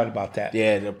 I heard about that.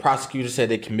 Yeah, the prosecutor said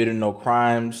they committed no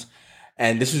crimes.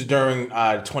 And this was during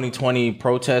 2020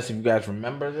 protests, if you guys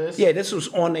remember this. Yeah, this was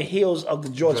on the heels of the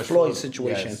George Floyd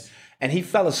situation. Yes. And he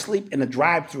fell asleep in the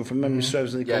drive-thru, if memory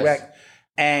serves me correct.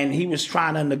 And he was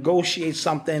trying to negotiate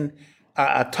something.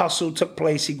 A tussle took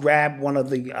place. He grabbed one of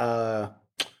the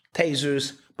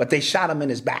tasers, but they shot him in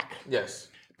his back. Yes.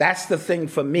 That's the thing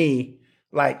for me.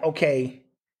 Like, okay,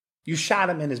 you shot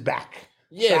him in his back.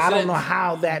 Yeah, so I don't know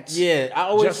how that's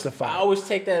justified. I always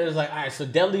take that as all right, so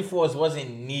deadly force wasn't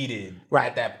needed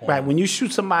at that point. Right, when you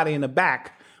shoot somebody in the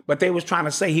back, but they was trying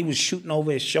to say he was shooting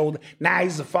over his shoulder. Now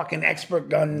he's a fucking expert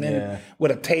gunman with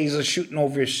a taser shooting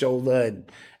over his shoulder.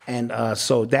 And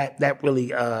so that really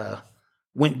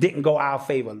didn't go our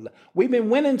favor. We've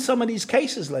been winning some of these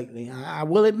cases lately. I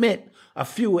will admit, a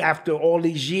few after all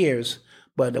these years,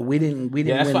 but we didn't win.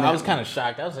 That's why I was kind of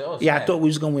shocked. I was like, oh, snap. I thought we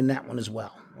was going to win that one as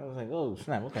well. I was like, oh,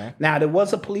 snap, okay. Now, there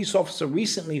was a police officer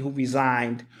recently who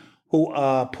resigned who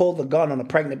pulled the gun on a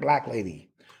pregnant black lady.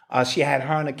 She had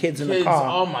her and the kids in the car.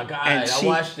 Oh, my God. I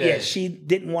watched that. Yeah, she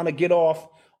didn't want to get off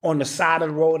on the side of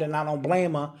the road, and I don't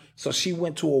blame her. So she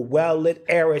went to a well-lit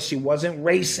area. She wasn't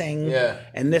racing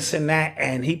and this and that.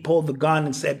 And he pulled the gun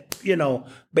and said,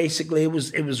 basically it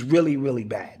was really, really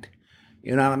bad.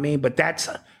 You know what I mean? But that's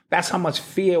how much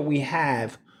fear we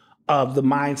have of the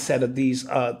mindset of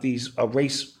these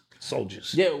race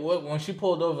soldiers. Yeah, when she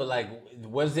pulled over, like,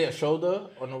 was there a shoulder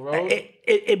on the road?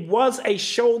 It was a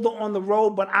shoulder on the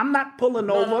road, but I'm not pulling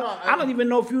over. No, I don't even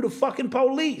know if you're the fucking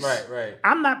police. Right.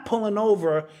 I'm not pulling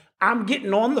over. I'm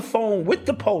getting on the phone with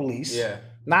the police. Yeah.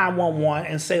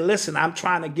 911 and say, listen, I'm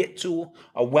trying to get to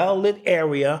a well-lit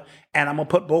area and I'm going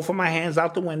to put both of my hands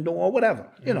out the window or whatever,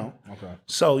 you know. Okay.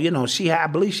 So, you know, I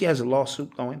believe she has a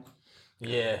lawsuit going.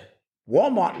 Yeah.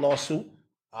 Walmart lawsuit.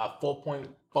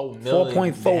 4.4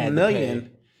 million. 4.4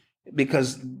 million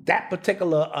because that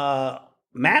particular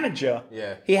manager,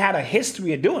 he had a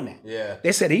history of doing that. Yeah.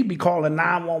 They said he'd be calling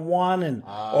 911 and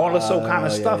all this kind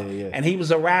of stuff. Yeah. And he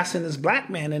was harassing this black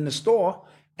man in the store.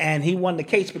 And he won the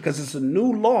case because it's a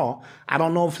new law. I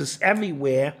don't know if it's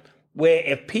everywhere, where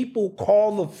if people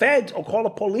call the feds or call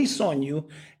the police on you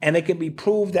and it can be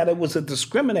proved that it was a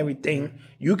discriminatory thing,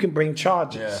 you can bring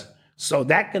charges. Yeah. So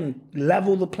that can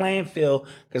level the playing field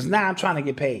because now I'm trying to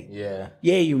get paid. Yeah.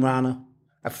 Yeah, Your Honor.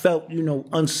 I felt,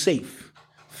 unsafe.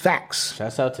 Facts.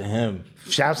 Shouts out to him.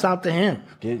 Shouts out to him.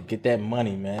 Get that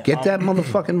money, man. Get that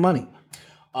motherfucking money.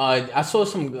 I saw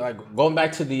some, like, going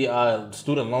back to the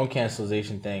student loan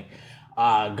cancellation thing.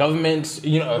 Government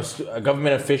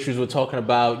officials were talking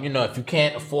about, if you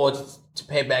can't afford to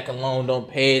pay back a loan, don't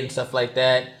pay it and stuff like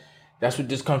that. That's what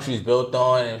this country is built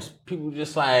on. And people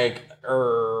just like,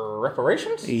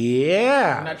 reparations?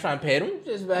 Yeah. You're not trying to pay them,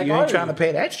 just back You ain't trying to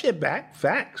pay that shit back.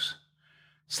 Facts.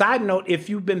 Side note, if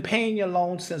you've been paying your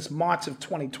loan since March of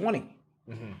 2020,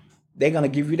 they're going to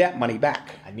give you that money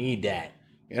back. I need that.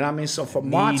 You know what I mean? So from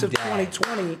March of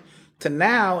 2020 to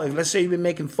now, if let's say you've been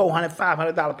making $400,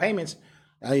 $500 payments,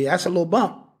 that's a little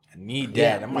bump. I need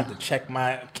that. I'm about to check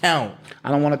my account. I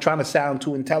don't want to try to sound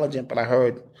too intelligent, but I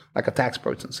heard like a tax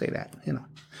person say that.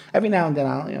 Every now and then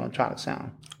I'll try to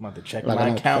sound. I'm about to check like my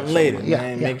account later,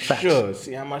 man. Make facts. sure.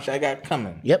 See how much I got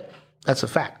coming. Yep, that's a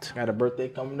fact. Got a birthday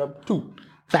coming up too.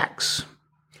 Facts.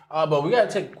 But we got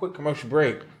to take a quick commercial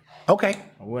break. Okay.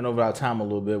 We went over our time a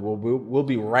little bit. We'll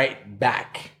be right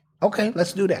back. Okay,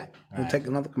 let's do that. We'll right. take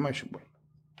another commercial break.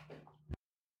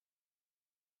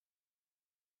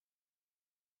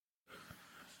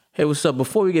 Hey, what's up?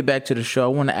 Before we get back to the show,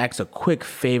 I want to ask a quick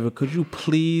favor. Could you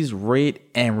please rate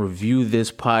and review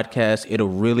this podcast? It'll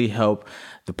really help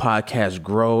the podcast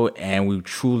grow, and we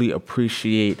truly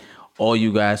appreciate all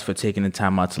you guys for taking the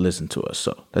time out to listen to us.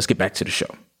 So let's get back to the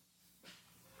show.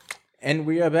 And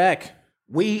we are back.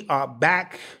 We are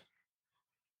back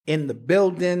in the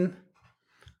building.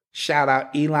 Shout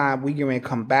out Eli. We going to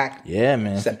come back. Yeah,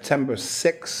 man. September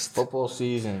 6th. Football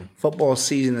season. Football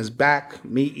season is back.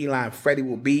 Me, Eli, and Freddie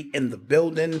will be in the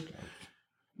building.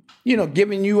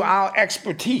 Giving you our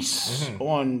expertise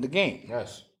on the game.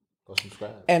 Yes. Go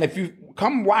subscribe. And if you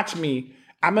come watch me,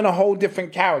 I'm in a whole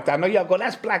different character. I know y'all go,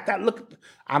 that's blacked out. Look,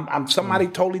 I'm somebody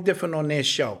totally different on this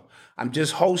show. I'm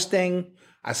just hosting.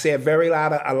 I say a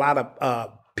lot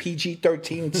of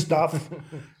PG-13 stuff.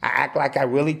 I act like I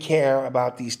really care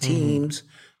about these teams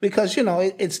because,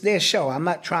 it's their show. I'm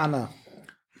not trying to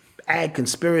add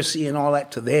conspiracy and all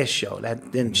that to their show.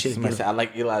 That then shit. I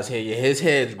like Eli's hair. Yeah, his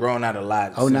hair's grown out a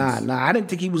lot. Oh, nah. I didn't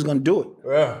think he was going to do it.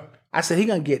 Yeah. I said he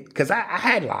going to get, because I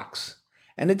had locks.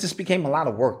 And it just became a lot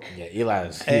of work. Yeah,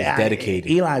 he's dedicated.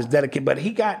 Eli's dedicated, but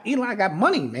Eli got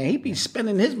money, man. He be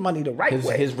spending his money the right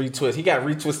way. His retwist. He got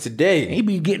retwist today. He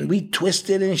be getting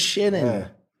retwisted and shit. And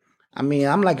I mean,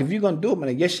 I'm like, if you're gonna do it,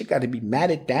 man, your shit got to be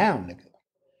matted down, nigga.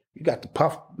 You got to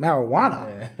puff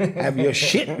marijuana, have your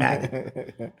shit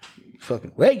matted.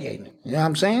 Fucking reggae, nigga. You know what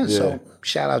I'm saying? Yeah. So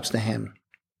shout outs to him.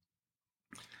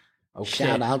 Okay.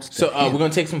 Shout outs to him. We're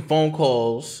going to take some phone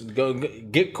calls.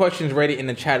 Get questions ready in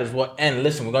the chat as well. And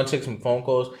listen, we're going to take some phone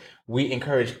calls. We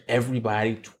encourage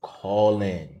everybody to call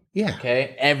in. Yeah.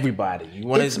 Okay? Everybody.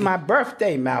 It's my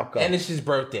birthday, Malcolm. And it's his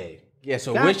birthday. Yeah,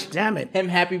 so damn it. Him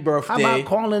happy birthday. How about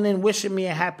calling in, wishing me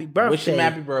a happy birthday? Wish him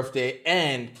happy birthday.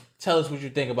 And tell us what you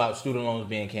think about student loans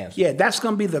being canceled. Yeah, that's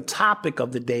going to be the topic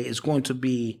of the day. Is going to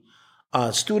be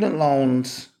student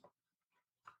loans.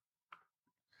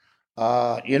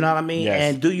 You know what I mean? Yes.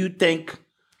 And do you think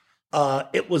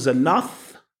it was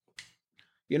enough?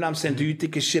 You know what I'm saying? Do you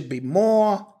think it should be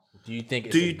more? Do you think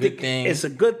it's a good thing? It's a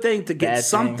good thing to get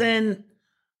something?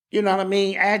 You know what I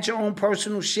mean? Add your own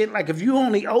personal shit. Like if you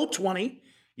only owe 20,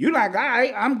 you like, all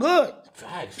right, I'm good.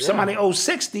 Facts, If somebody owes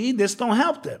 60, this don't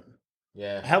help them.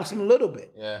 Yeah. It helps them a little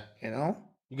bit. Yeah. You know?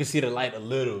 You can see the light a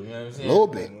little. You know what I'm saying? A little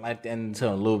bit. Light at the end of the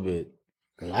tunnel a little bit.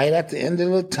 Light at the end of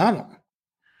the tunnel.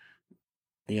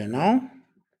 You know?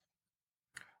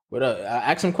 What up?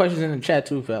 Ask some questions in the chat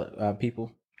too,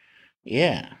 people.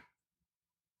 Yeah.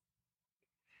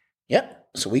 Yep.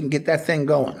 So we can get that thing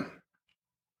going.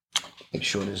 Make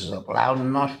sure this is up loud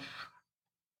enough.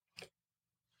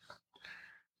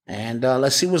 And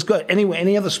let's see what's good. Anyway,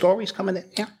 any other stories coming in?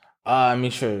 Yeah. Let me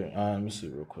see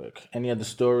real quick. Any other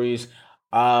stories?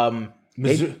 The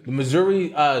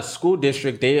Missouri school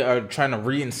district, they are trying to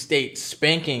reinstate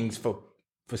spankings for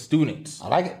students. I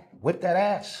like it. Whip that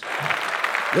ass.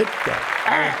 Whip that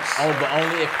ass. Oh, but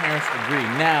only if parents agree.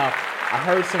 Now, I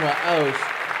heard somewhere else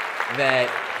that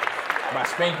by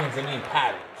spankings they mean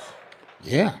paddles.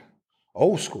 Yeah.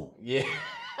 Old school. Yeah.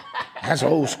 That's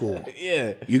old school.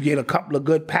 Yeah. You get a couple of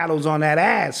good paddles on that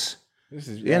ass. This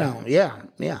is yeah.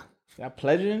 Got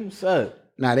pledging? What's up?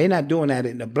 Nah, they not doing that.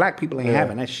 The black people ain't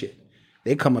having that shit.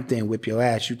 They come up there and whip your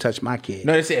ass. You touch my kid.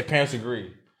 No, they say if parents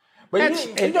agree. But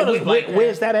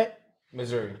where's that at?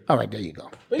 Missouri. All right, there you go.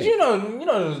 But you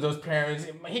know those parents.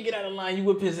 He get out of line, you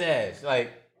whip his ass.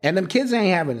 Like, and them kids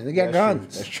ain't having it. They got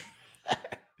guns. That's true.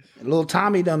 Little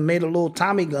Tommy done made a little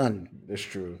Tommy gun. That's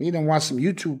true. He done watch some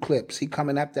YouTube clips. He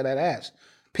coming after that ass.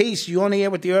 Peace, you on the air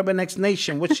with the Urban X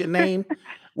Nation. What's your name?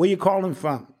 Where you calling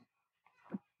from?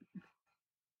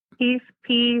 Peace.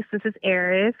 This is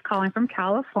Eris calling from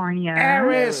California.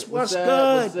 Eris, what's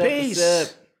good?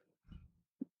 Peace.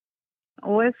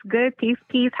 What's good? Peace.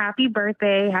 Happy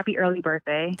birthday. Happy early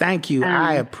birthday. Thank you.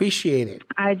 I appreciate it.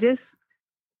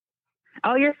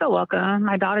 Oh, you're so welcome.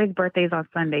 My daughter's birthday is on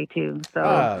Sunday, too.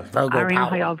 So Virgo I already know power.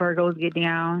 how y'all Virgos get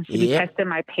down. She be testing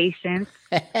my patience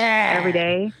every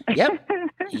day. Yep.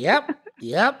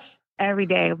 Every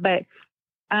day. But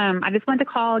I just wanted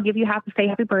to call, say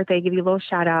happy birthday, give you a little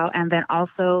shout out, and then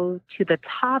also to the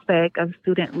topic of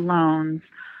student loans.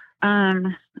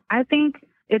 I think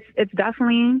it's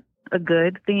definitely a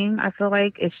good thing. I feel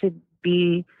like it should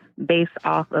be based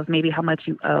off of maybe how much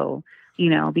you owe,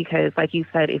 because like you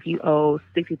said, if you owe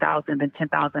 $60,000, then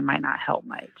 $10,000 might not help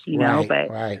much, but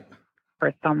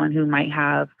for someone who might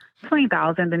have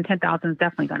 $20,000, then $10,000 is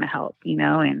definitely going to help,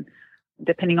 and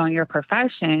depending on your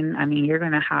profession, I mean, you're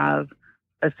going to have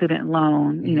a student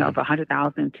loan, of $100,000,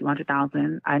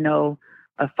 $200,000. I know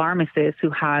a pharmacist who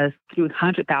has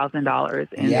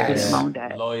 $300,000 in student loan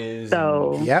debt. Lawyers.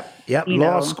 So yep.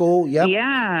 Law school. Yep.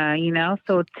 Yeah.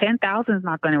 So $10,000 is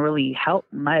not going to really help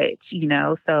much.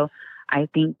 So I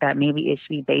think that maybe it should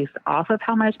be based off of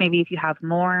how much. Maybe if you have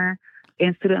more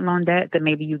in student loan debt, then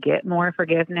maybe you get more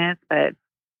forgiveness. But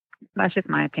that's just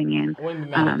my opinion. So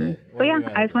yeah,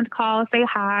 I just want to call, say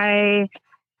hi.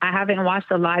 I haven't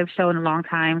watched a live show in a long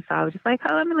time, so I was just like,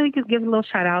 let me just give a little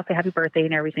shout out, say happy birthday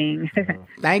and everything.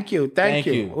 Thank you.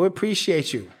 We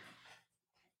appreciate you.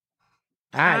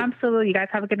 All right. Absolutely. You guys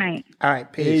have a good night. All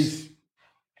right. Peace.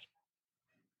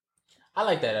 I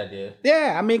like that idea.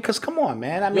 Yeah, I mean, because come on,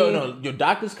 man. Your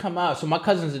doctors come out. So my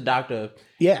cousin's a doctor.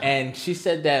 Yeah. And she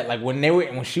said that, like,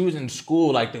 when she was in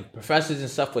school, like, the professors and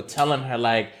stuff were telling her,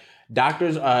 like,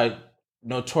 doctors are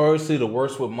notoriously the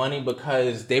worst with money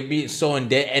because they be so in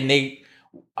debt and they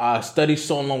study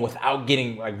so long without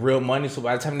getting like real money. So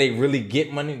by the time they really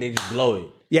get money, they just blow it.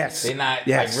 Yes. They're not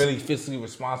like really fiscally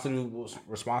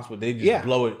responsible. They just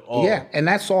blow it all. Yeah. And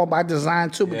that's all by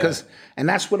design too, because and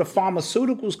that's where the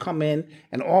pharmaceuticals come in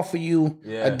and offer you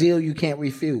a deal you can't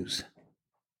refuse.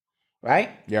 Right?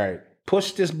 Yeah. Right.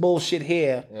 Push this bullshit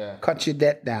here. Cut your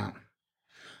debt down.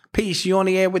 Peace. You on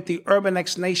the air with the Urban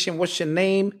X Nation. What's your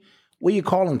name? Where you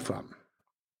calling from?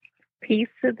 Peace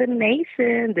to the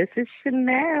nation. This is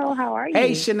Chanel. How are you?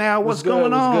 Hey, Chanel. What's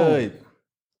going on? Good?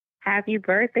 Happy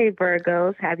birthday,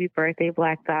 Virgos. Happy birthday,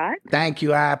 Black Dot. Thank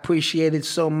you. I appreciate it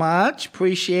so much.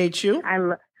 Appreciate you.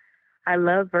 I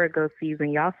love Virgo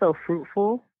season. Y'all so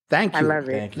fruitful. Thank you. I love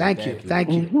it. Thank you.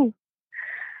 Mm-hmm.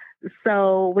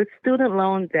 So with student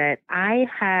loan debt, I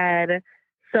had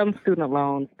some student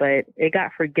loans, but it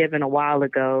got forgiven a while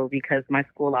ago because my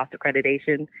school lost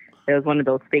accreditation. It was one of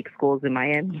those fake schools in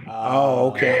Miami. Oh,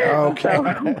 okay.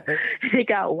 So it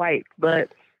got wiped.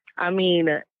 But I mean,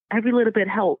 every little bit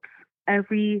helps.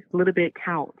 Every little bit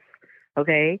counts.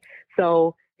 Okay.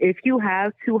 So if you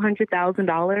have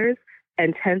 $200,000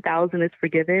 and $10,000 is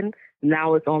forgiven,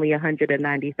 now it's only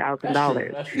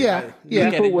 $190,000. Yeah.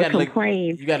 People would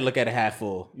complain. You got to look at it half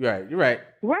full. You're right.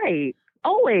 Right.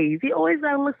 Always. You always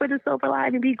got to look for the silver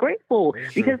line and be grateful,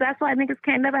 because that's why niggas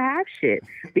can't never have shit,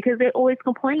 because they always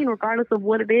complain regardless of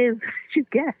what it is you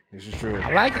get. This is true.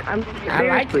 I like it.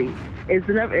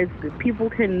 Seriously. People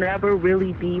can never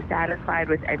really be satisfied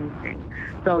with anything.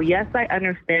 So yes, I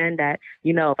understand that,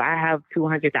 if I have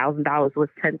 $200,000,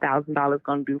 what's $10,000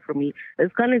 going to do for me?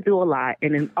 It's going to do a lot.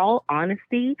 And in all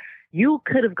honesty, you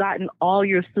could have gotten all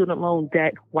your student loan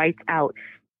debt wiped out.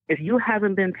 If you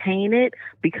haven't been paying it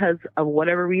because of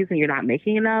whatever reason, you're not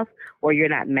making enough, or you're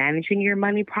not managing your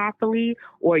money properly,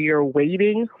 or you're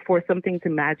waiting for something to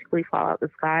magically fall out the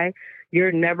sky,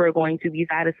 you're never going to be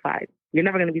satisfied. You're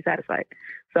never going to be satisfied.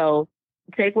 So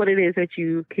take what it is that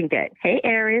you can get. Hey,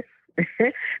 Aries,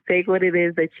 take what it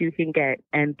is that you can get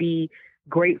and be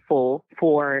grateful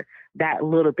for that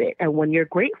little bit. And when you're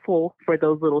grateful for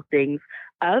those little things,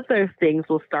 other things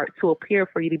will start to appear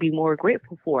for you to be more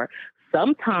grateful for.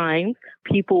 Sometimes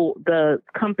the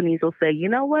companies will say, you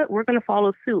know what, we're going to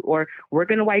follow suit, or we're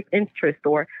going to wipe interest,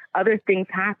 or other things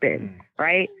happen,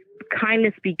 right?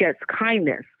 Kindness begets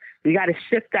kindness. You got to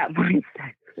shift that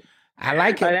mindset. I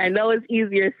like it. And I know it's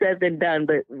easier said than done,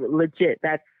 but legit,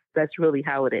 that's really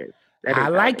how it is. I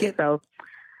like it. So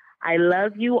I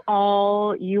love you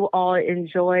all. You all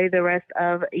enjoy the rest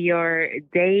of your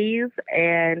days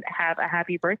and have a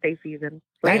happy birthday season.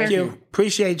 Thank you.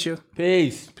 Appreciate you.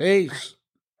 Peace.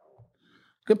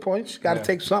 Good points. Got to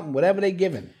take something, whatever they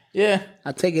giving. Yeah.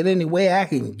 I take it any way I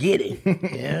can get it.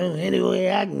 Any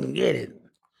way I can get it.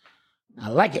 I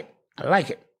like it.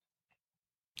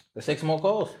 Let's take some more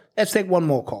calls. Let's take one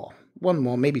more call. One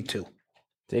more, maybe two.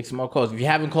 Take some more calls. If you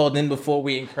haven't called in before,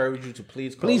 we encourage you to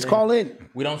please call in.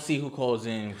 We don't see who calls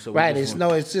in. So right. It's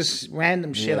just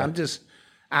random shit. Yeah.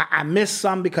 I miss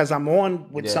some because I'm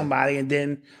on with somebody, and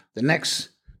then the next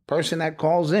person that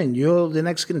calls in, you're the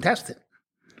next contestant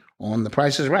on The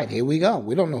Price is Right. Here we go.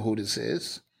 We don't know who this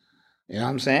is. You know what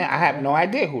I'm saying? I have no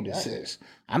idea who this is.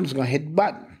 I'm just going to hit the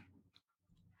button.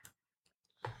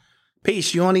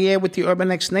 Peace. You on the air with the Urban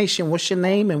X Nation. What's your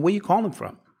name and where you calling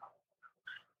from?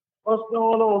 What's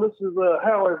going on? This is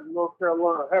Howard from North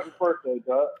Carolina. Happy birthday,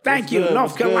 Doc. Thank you.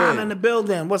 North Carolina in the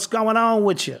building. What's going on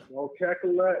with you? No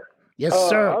cackling. Yes,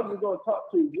 sir. I was just going to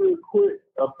talk to you real quick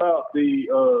about the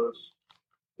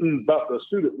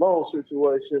student loan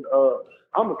situation.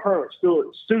 I'm a current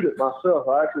student myself.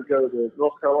 I actually go to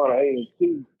North Carolina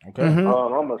A&T. Okay.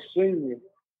 I'm a senior,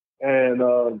 and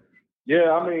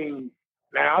I mean,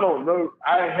 now I don't know.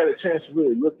 I ain't had a chance to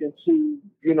really look into,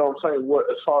 you know what I'm saying, what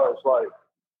as far as like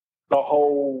the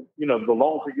whole, you know, the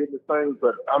loan forgiveness thing.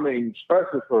 But I mean,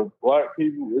 especially for Black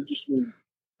people, that just needs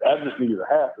to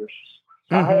happen.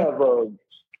 I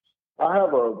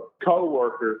have a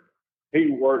coworker. He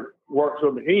works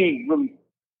with me. He ain't went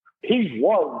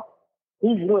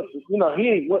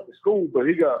to school, but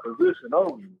he got a position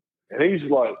over me. And he's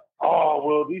like, oh,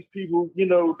 well, these people, you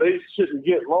know, they shouldn't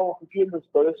get loan forgiveness,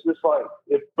 but it's just like,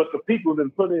 but the people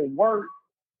didn't put in work.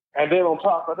 And then on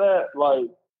top of that, like,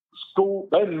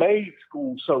 they made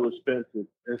school so expensive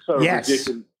and so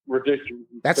ridiculous.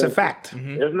 That's a fact.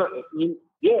 It's not,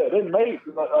 they made,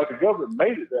 like the government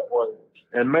made it that way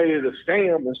and made it a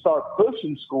scam and start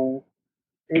pushing school,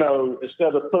 you know,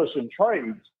 instead of pushing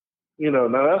trades. You know,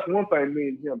 now that's one thing me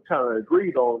and him kind of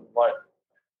agreed on. Like,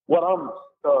 what I'm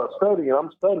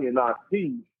studying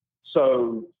IT.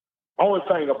 So, only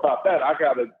thing about that, I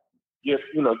got to get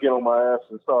on my ass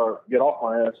and get off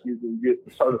my ass and get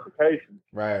the certification.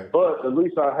 Right. But at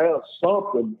least I have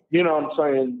something, you know what I'm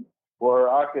saying, where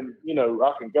I can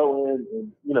go in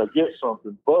and, you know, get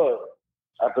something. But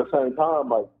at the same time,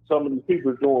 like, some of these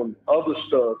people doing other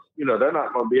stuff, you know, they're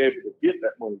not going to be able to get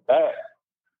that money back,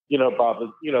 you know, by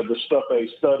the stuff they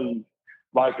study.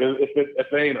 Like, if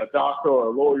they ain't a doctor or a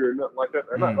lawyer or nothing like that,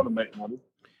 they're not going to make money.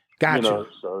 Gotcha. You know,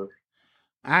 so.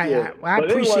 I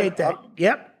appreciate that.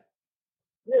 Yep.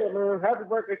 Yeah, man. Happy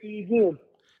birthday to you again.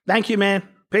 Thank you, man.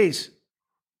 Peace.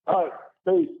 All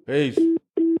right. Peace.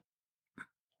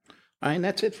 All right, and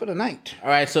that's it for the night. All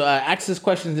right, so ask us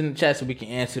questions in the chat so we can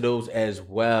answer those as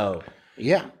well.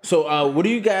 Yeah. So what do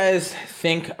you guys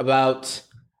think about...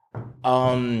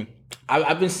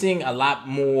 I've been seeing a lot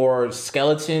more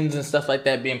skeletons and stuff like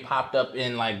that being popped up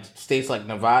in like states like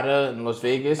Nevada and Las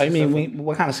Vegas. I mean,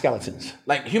 what kind of skeletons?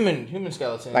 Like human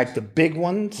skeletons. Like the big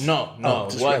ones? No. Well,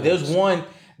 there's one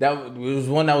that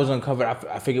was uncovered.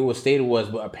 I forget what state it was,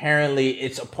 but apparently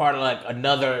it's a part of like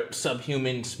another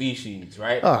subhuman species,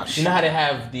 right? Oh, shit. You know how they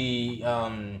have the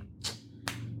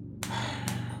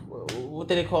what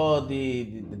do they call the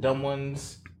dumb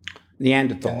ones?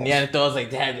 Neanderthals. Like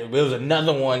there was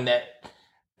another one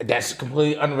that's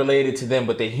completely unrelated to them,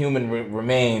 but the human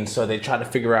remains. So they try to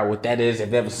figure out what that is. They've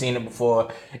never seen it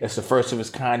before. It's the first of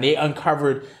its kind. They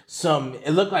uncovered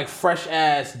it looked like fresh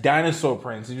ass dinosaur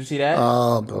prints. Did you see that?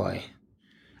 Oh boy,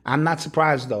 I'm not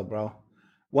surprised though, bro.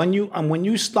 When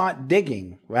you start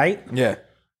digging, right? Yeah.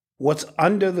 What's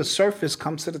under the surface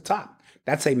comes to the top.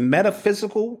 That's a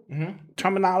metaphysical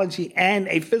terminology and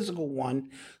a physical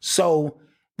one. So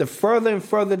the further and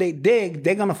further they dig,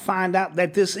 they're going to find out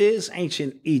that this is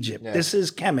ancient Egypt. Yeah. This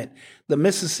is Kemet. The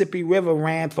Mississippi River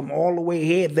ran from all the way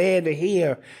here, there to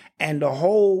here. And the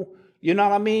whole, you know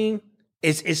what I mean?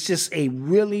 It's just a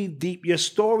really deep, your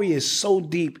story is so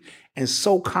deep and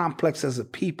so complex as a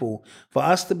people for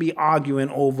us to be arguing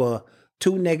over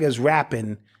two niggas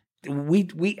rapping,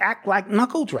 we act like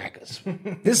knuckle draggers.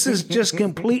 This is just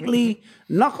completely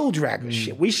knuckle dragger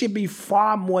shit. We should be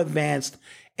far more advanced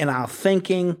in our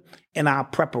thinking, in our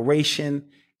preparation,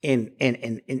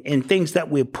 in things that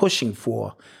we're pushing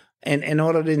for. And in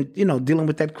order to, dealing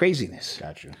with that craziness.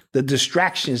 Got you. The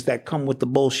distractions that come with the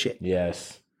bullshit.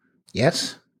 Yes.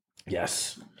 Yes?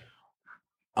 Yes.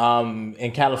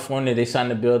 In California, they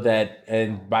signed a bill that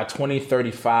by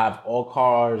 2035, all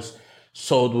cars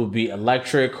sold will be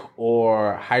electric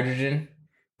or hydrogen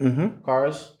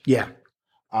cars. Yeah.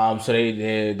 So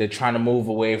they're trying to move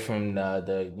away from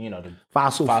the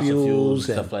fossil fuels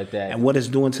and stuff like that, and what it's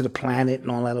doing to the planet and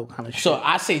all that kind of shit. So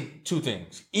I say two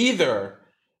things: either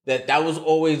that was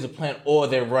always a plan, or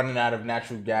they're running out of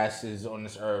natural gases on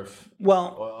this earth.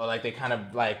 Well, or like they kind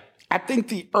of like. I think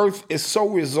the earth is so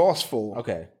resourceful,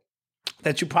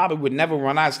 that you probably would never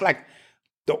run out. It's like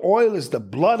the oil is the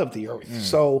blood of the earth,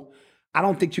 so I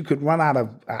don't think you could run out of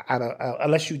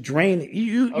unless you drain it.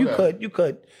 You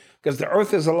could. Because the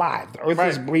earth is alive. The earth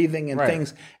is breathing and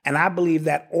things. And I believe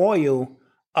that oil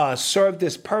served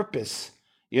this purpose.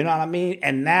 You know what I mean?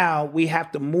 And now we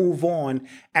have to move on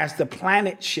as the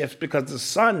planet shifts, because the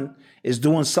sun is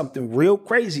doing something real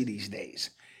crazy these days.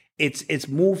 It's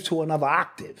moved to another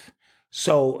octave.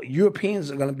 So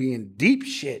Europeans are going to be in deep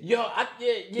shit. Yo,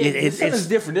 the sun is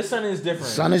different. This sun is different.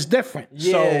 Sun is different.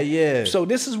 Yeah. So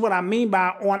this is what I mean by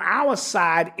on our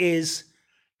side is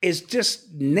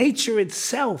just nature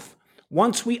itself.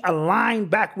 Once we align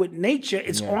back with nature,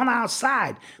 it's on our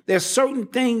side. There's certain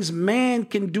things man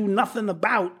can do nothing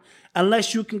about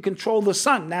unless you can control the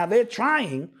sun. Now, they're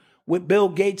trying with Bill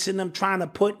Gates and them trying to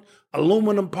put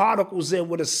aluminum particles in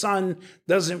where the sun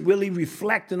doesn't really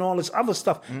reflect and all this other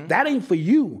stuff. That ain't for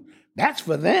you. That's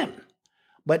for them.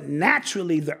 But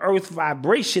naturally, the earth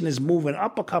vibration is moving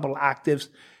up a couple of octaves,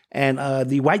 and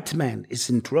the white man is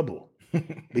in trouble.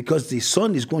 Because the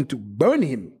sun is going to burn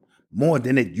him more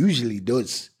than it usually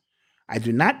does. I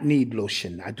do not need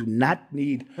lotion. I do not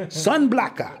need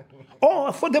sunblocker.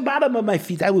 Or for the bottom of my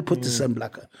feet, I will put the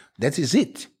sunblocker. That is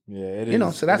it. Yeah, it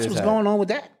is. So that's what's going on with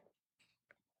that.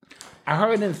 I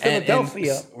heard in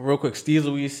Philadelphia. And real quick, Steve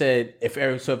Louise said if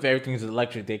everything's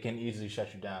electric, they can easily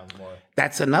shut you down more.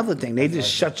 That's another thing. They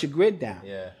just shut your grid down.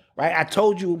 Yeah. Right? I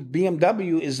told you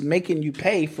BMW is making you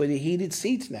pay for the heated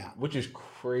seats now. Which is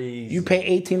crazy. You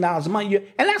pay $18 a month.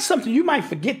 And that's something you might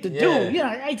forget to do.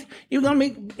 You're going to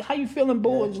make, how you feeling,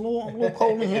 boys? A little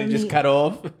cold in here. Just cut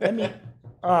off.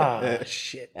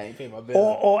 Shit. I ain't paying my bill.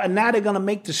 Or now they're going to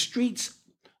make the streets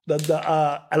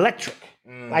the electric.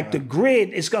 Like the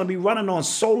grid is going to be running on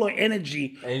solar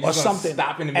energy or something.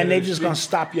 And they're just going to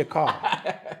stop your car.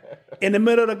 In the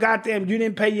middle of the goddamn, you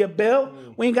didn't pay your bill.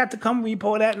 We ain't got to come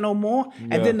repo that no more.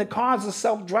 No. And then the cars will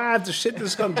self-drive. The shit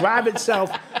that's going to drive itself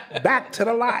back to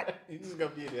the lot. It's just going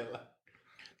to be in there.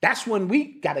 That's when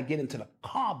we got to get into the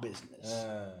car business.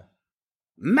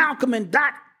 Malcolm and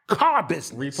Doc car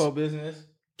business. Repo business.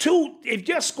 If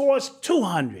your score is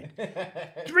 200,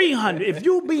 300, if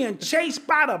you being chased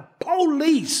by the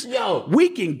police, we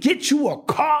can get you a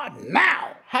car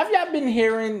now. Have y'all been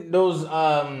hearing those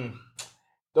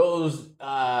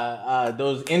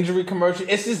injury commercials?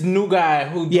 It's this new guy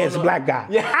who. Yeah, it's a black guy.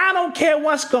 Yeah. I don't care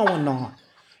what's going on.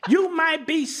 You might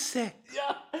be sick.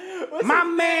 My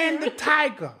man, the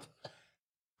Tiger.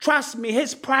 Trust me,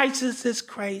 his prices is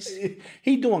crazy.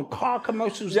 He doing car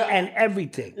commercials and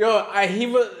everything.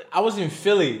 I was in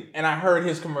Philly and I heard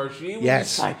his commercial. He was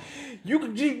just like,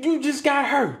 you just got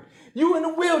hurt. You in a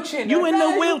wheelchair. You in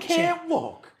the wheelchair. You can't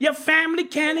walk. Your family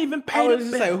can't even pay the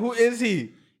bill. Like, who is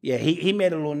he? Yeah, he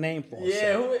made a little name for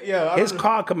himself. Yeah. His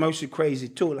car commercial crazy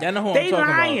too. Like, they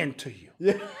lying to you.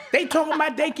 Yeah. They talking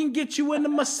about they can get you in the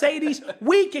Mercedes.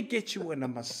 We can get you in the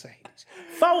Mercedes.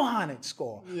 400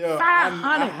 score. 500.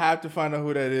 I have to find out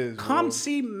who that is. Come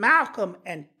see Malcolm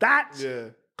and Dot's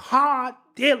car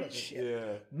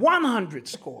dealership. 100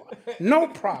 score. No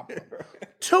problem.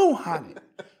 200.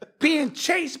 Being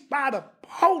chased by the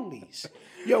police.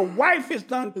 Your wife is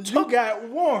done. You got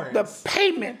warrants. The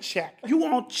payment check. You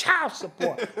on child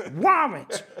support.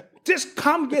 Warrants. Just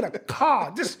come get a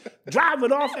car. Just drive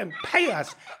it off and pay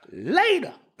us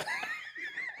later.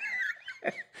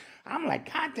 I'm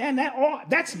like, God damn,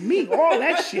 that's me, all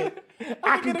that shit.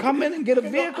 I can come in and get a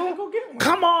vehicle.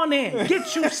 Come on in.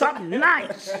 Get you something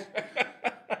nice.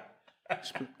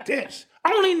 This.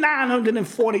 Only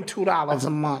 $942 a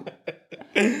month.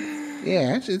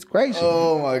 Yeah, it's crazy.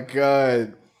 Oh my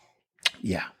God.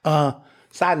 Yeah.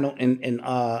 Side note,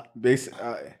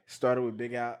 started with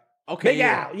Big Al. Okay. Big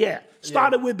Al, yeah.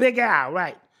 Started with Big Al,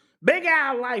 right. Big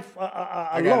Al life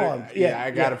alone.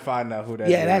 I gotta find out who that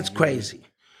is. Yeah, that's crazy.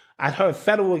 I heard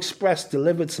Federal Express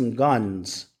delivered some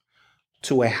guns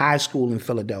to a high school in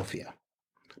Philadelphia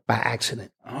by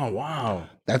accident. Oh, wow.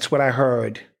 That's what I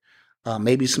heard.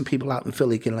 Maybe some people out in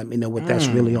Philly can let me know what that's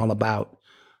really all about.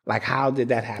 Like, how did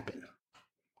that happen?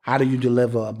 How do you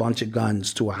deliver a bunch of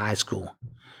guns to a high school?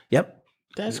 Yep.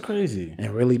 That's crazy.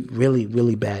 And really, really,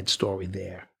 really bad story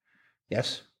there.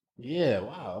 Yes? Yeah,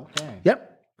 wow, okay.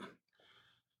 Yep.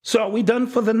 So are we done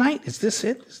for the night? Is this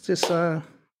it? Is this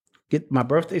get my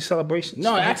birthday celebration?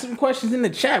 No, ask some questions in the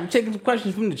chat. We're taking some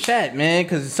questions from the chat, man,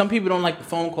 because some people don't like the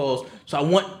phone calls. So I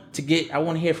want to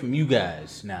hear from you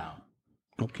guys now.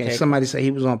 Okay. Somebody said he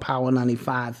was on Power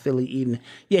 95 Philly Evening.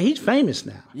 Yeah, he's famous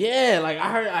now. Yeah, like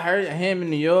I heard him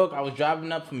in New York. I was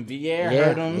driving up from VA. I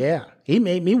heard him. Yeah. He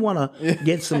made me want to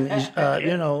get some,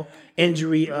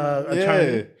 injury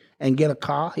attorney and get a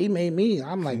car. He made me.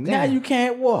 I'm like, now you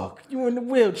can't walk. You in the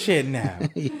wheelchair now.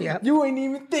 Yeah. You ain't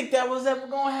even think that was ever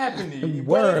gonna happen to you.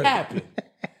 Word. But it happened.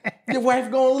 Your wife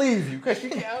gonna leave you because she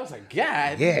can't. I was like,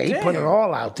 God. Yeah, he put it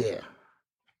all out there.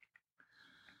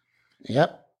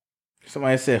 Yep.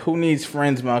 Somebody said, who needs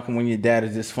friends, Malcolm, when your dad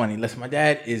is this funny? Listen, my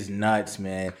dad is nuts,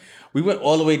 man. We went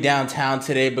all the way downtown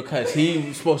today because he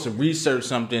was supposed to research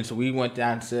something. So we went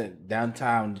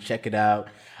downtown to check it out.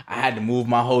 I had to move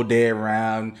my whole day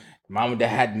around. Mom and dad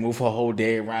had to move her whole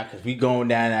day around because we going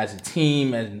down as a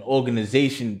team, as an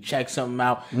organization, to check something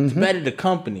out. To better the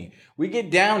company. We get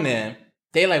down there.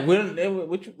 They like,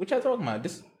 what y'all talking about?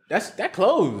 That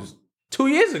closed 2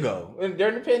 years ago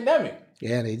during the pandemic.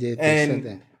 Yeah, they did. They said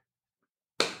that.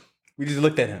 We just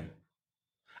looked at him.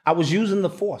 I was using the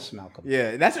force, Malcolm.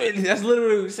 Yeah, that's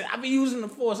literally what we said. I be using the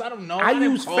force. I don't know. I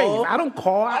use faith. I don't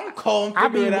call. I don't call and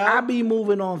figure it out. I be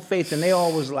moving on faith, and they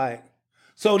always like,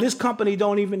 so this company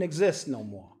don't even exist no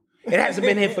more. It hasn't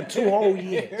been here for 2 whole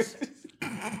years.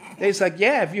 It's like,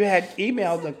 yeah, if you had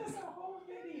emailed,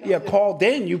 called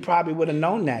in, you probably would have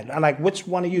known that. I'm like, which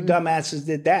one of you dumbasses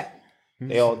did that?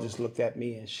 They all just looked at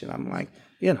me and shit. I'm like,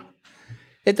 it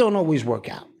don't always work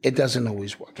out. It doesn't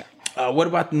always work out. What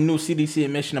about the new CDC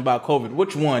admission about COVID?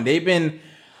 Which one? They've been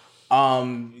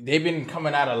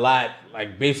coming out a lot,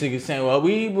 like basically saying, well,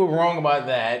 we were wrong about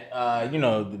that.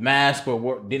 The mask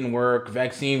didn't work.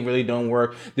 Vaccine really don't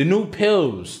work. The new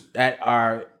pills that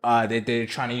are that they're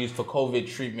trying to use for COVID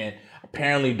treatment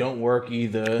apparently don't work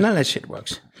either. None of that shit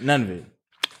works. None of it.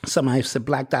 Somebody said,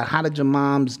 Black Dot, how did your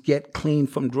moms get clean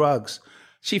from drugs?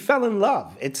 She fell in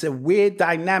love. It's a weird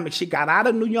dynamic. She got out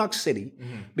of New York City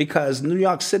because New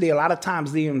York City, a lot of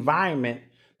times the environment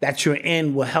that you're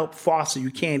in will help foster. You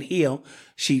can't heal.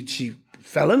 She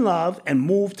fell in love and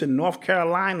moved to North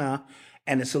Carolina,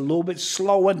 and it's a little bit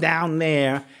slower down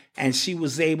there. And she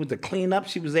was able to clean up.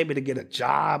 She was able to get a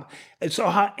job. And so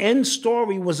her end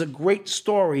story was a great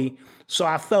story. So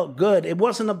I felt good. It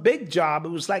wasn't a big job. It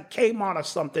was like Kmart or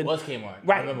something. It was Kmart.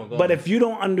 Right. But if you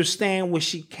don't understand where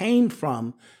she came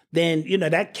from, then,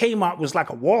 that Kmart was like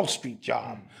a Wall Street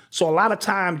job. So a lot of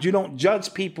times you don't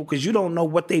judge people because you don't know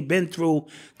what they've been through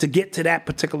to get to that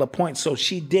particular point. So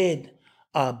she did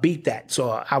beat that.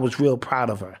 So I was real proud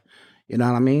of her. You know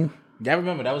what I mean? Yeah, I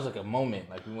remember that was like a moment.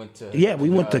 Like we went to. Yeah,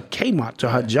 we went to Kmart to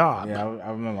her job. Yeah,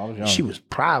 I remember. I was young. She was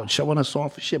proud, showing us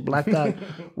off for shit. Black Dot,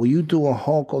 will you do a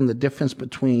Hulk on the difference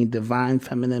between divine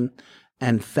feminine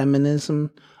and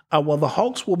feminism? Well, the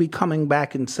Hulks will be coming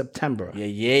back in September. Yeah,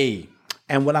 yay.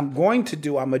 And what I'm going to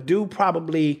do, I'm going to do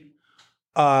probably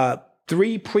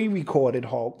 3 pre-recorded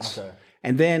Hulks. Okay.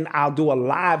 And then I'll do a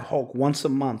live Hulk once a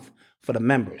month for the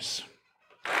members.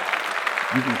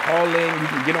 You can call in, you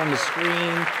can get on the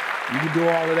screen. You can do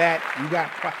all of that.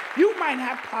 You might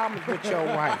have problems with your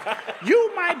wife.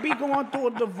 You might be going through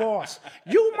a divorce.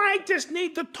 You might just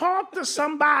need to talk to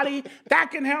somebody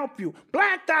that can help you.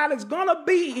 Black Dot is going to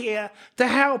be here to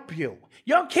help you.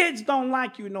 Your kids don't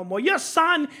like you no more. Your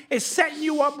son is setting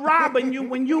you up, robbing you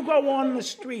when you go on the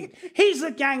street. He's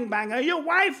a gangbanger. Your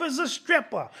wife is a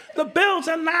stripper. The bills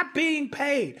are not being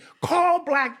paid. Call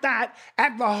Black Dot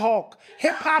at the Hulk,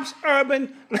 Hip Hop's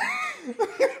urban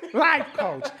life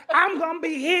coach. I'm going to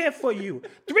be here for you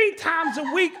 3 times a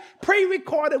week,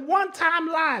 pre-recorded, 1 time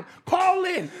live. Call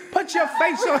in. Put your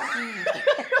face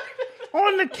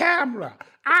on the camera.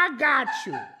 I got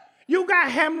you. You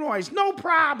got hemorrhoids, no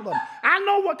problem. I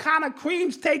know what kind of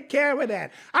creams take care of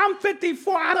that. I'm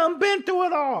 54, I done been through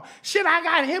it all. Shit, I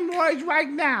got hemorrhoids right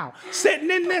now, sitting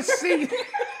in this seat.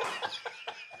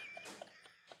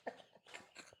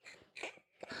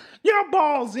 Your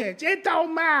balls itch, it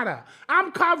don't matter.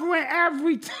 I'm covering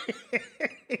everything.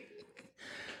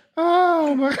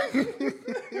 Oh, my.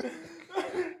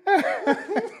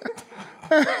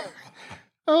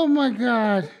 Oh, my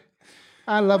God.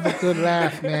 I love a good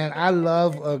laugh, man. I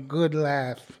love a good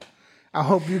laugh. I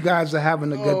hope you guys are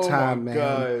having a good time, man.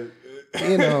 God.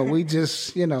 You know, we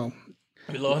just, you know.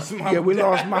 We lost Mama. Yeah, we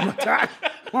lost Mama Dot.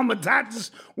 Mama Dot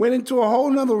just went into a whole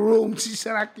nother room. She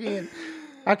said, I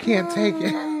can't take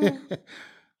it.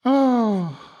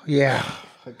 Oh, yeah.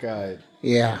 Oh, God.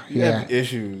 Yeah, You yeah. have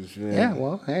issues, man. Yeah,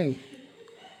 well, hey.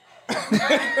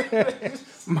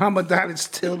 Mama Dot is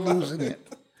still losing it.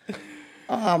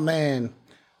 Oh, man.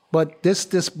 But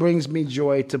this brings me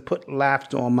joy to put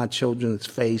laughter on my children's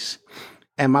face.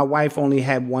 And my wife only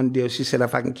had one deal. She said,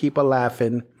 if I can keep her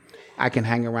laughing, I can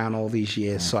hang around all these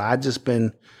years. So I just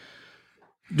been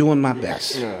doing my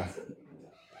best. Yeah.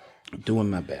 Doing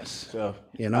my best. So,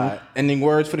 you know? Ending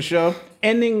words for the show?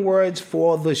 Ending words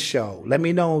for the show. Let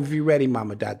me know if you're ready,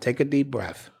 Mama Dot. Take a deep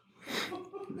breath.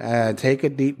 Take a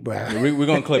deep breath. We're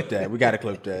going to clip that. We got to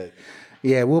clip that.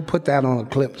 Yeah, we'll put that on a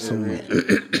clip somewhere.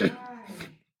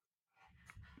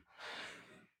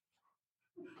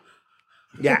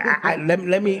 Yeah,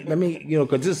 let me, you know,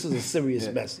 because this is a serious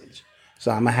message.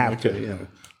 So I'm going to have to, you know,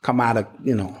 come out of,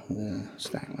 you know,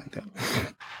 stuff like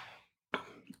that.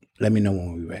 Let me know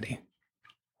when we're ready.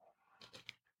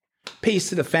 Peace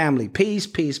to the family. Peace,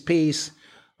 peace, peace.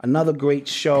 Another great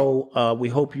show. We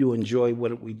hope you enjoy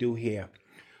what we do here.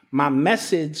 My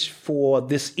message for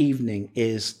this evening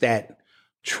is that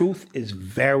truth is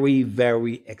very,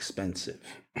 very expensive.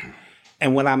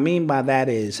 And what I mean by that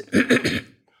is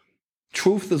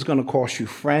truth is going to cost you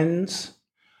friends.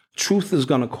 Truth is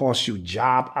going to cost you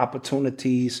job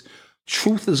opportunities.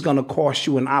 Truth is going to cost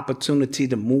you an opportunity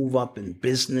to move up in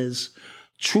business.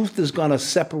 Truth is going to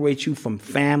separate you from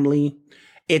family.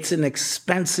 It's an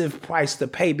expensive price to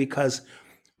pay because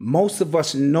most of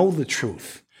us know the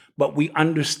truth, but we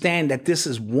understand that this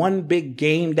is one big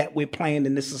game that we're playing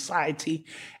in this society,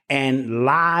 and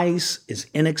lies is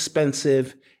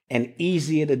inexpensive and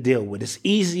easier to deal with. It's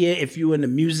easier if you're in the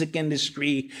music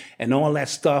industry and all that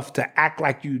stuff to act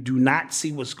like you do not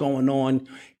see what's going on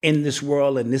in this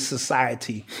world and this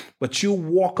society. But you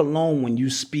walk alone when you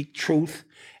speak truth,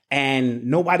 and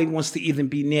nobody wants to even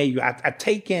be near you. I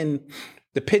take in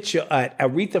the picture at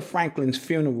Aretha Franklin's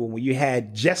funeral where you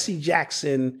had Jesse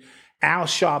Jackson, Al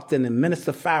Sharpton, and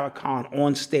Minister Farrakhan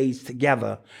on stage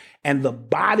together. And the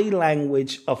body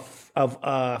language of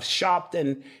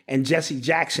Sharpton and Jesse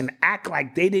Jackson act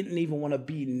like they didn't even want to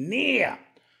be near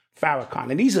Farrakhan.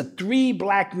 And these are three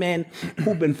black men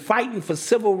who've been fighting for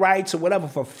civil rights or whatever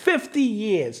for 50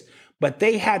 years, but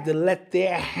they had to let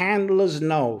their handlers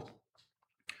know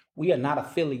we are not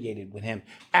affiliated with him.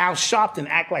 Al Sharpton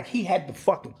act like he had the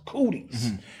fucking cooties.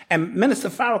 Mm-hmm. And Minister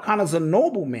Farrakhan is a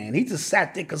noble man. He just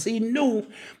sat there because he knew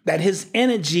that his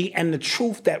energy and the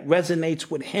truth that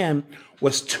resonates with him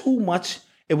was too much.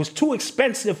 It was too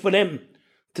expensive for them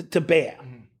to bear.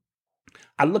 Mm-hmm.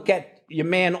 I look at your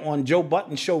man on Joe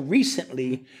Budden's show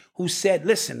recently who said,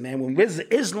 listen, man, when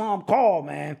Islam called,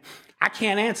 man, I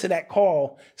can't answer that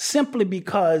call simply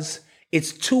because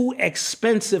it's too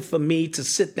expensive for me to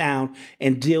sit down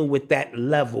and deal with that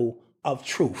level of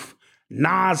truth.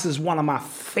 Nas is one of my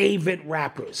favorite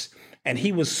rappers, and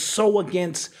he was so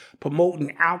against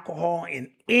promoting alcohol in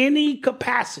any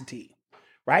capacity.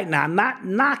 Right now, I'm not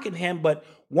knocking him, but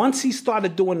once he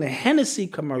started doing the Hennessy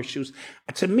commercials,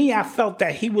 to me, I felt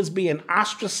that he was being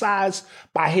ostracized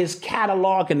by his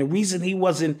catalog. And the reason he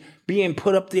wasn't being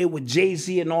put up there with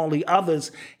Jay-Z and all the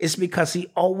others is because he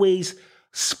always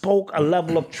spoke a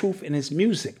level of truth in his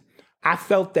music. I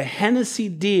felt the Hennessy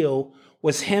deal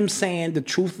was him saying the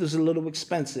truth is a little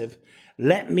expensive.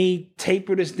 Let me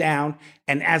taper this down.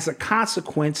 And as a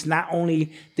consequence, not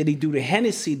only did he do the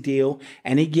Hennessy deal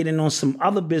and he get in on some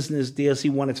other business deals, he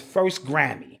won his first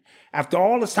Grammy. After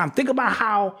all this time, think about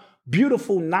how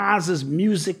beautiful Nas's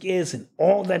music is and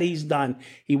all that he's done.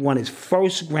 He won his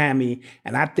first Grammy,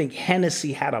 and I think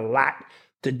Hennessy had a lot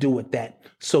to do with that.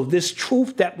 So this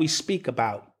truth that we speak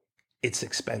about, it's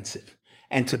expensive.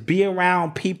 And to be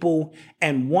around people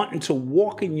and wanting to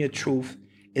walk in your truth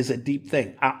is a deep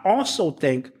thing. I also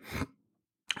think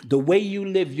the way you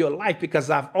live your life,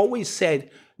 because I've always said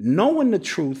knowing the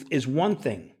truth is one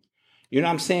thing. You know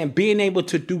what I'm saying? Being able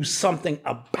to do something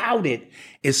about it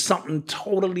is something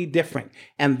totally different.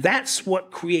 And that's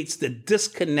what creates the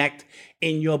disconnect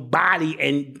in your body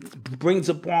and brings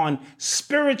upon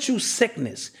spiritual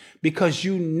sickness, because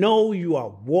you know you are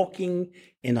walking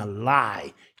in a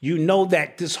lie. You know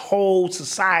that this whole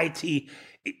society,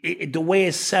 the way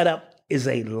it's set up, is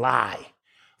a lie.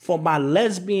 For my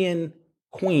lesbian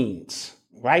queens,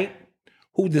 right,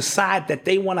 who decide that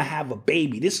they want to have a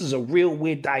baby, this is a real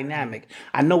weird dynamic.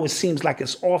 I know it seems like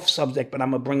it's off subject, but I'm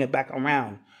going to bring it back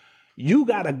around. You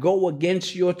got to go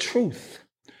against your truth.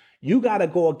 You got to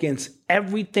go against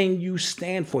everything you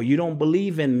stand for. You don't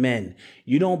believe in men.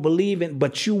 You don't believe in,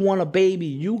 but you want a baby.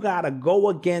 You got to go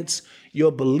against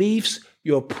your beliefs,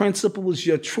 your principles,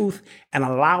 your truth, and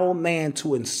allow a man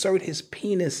to insert his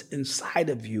penis inside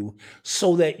of you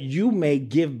so that you may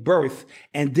give birth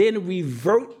and then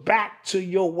revert back to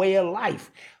your way of life.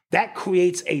 That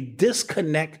creates a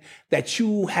disconnect that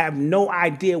you have no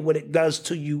idea what it does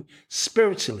to you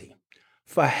spiritually.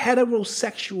 For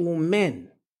heterosexual men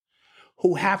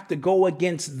who have to go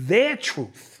against their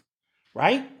truth,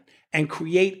 right? And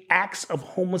create acts of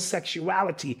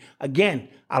homosexuality. Again,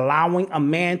 allowing a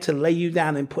man to lay you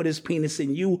down and put his penis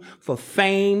in you for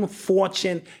fame,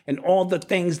 fortune, and all the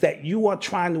things that you are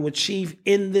trying to achieve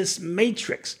in this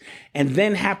matrix. And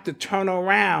then have to turn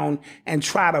around and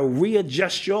try to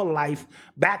readjust your life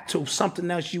back to something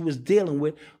else you was dealing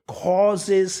with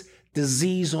causes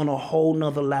disease on a whole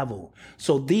nother level.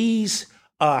 So these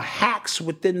hacks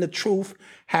within the truth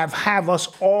have us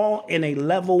all in a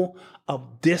level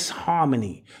of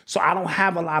disharmony. So I don't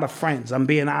have a lot of friends. I'm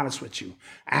being honest with you.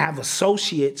 I have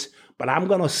associates, but I'm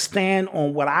going to stand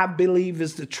on what I believe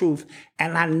is the truth.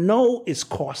 And I know it's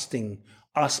costing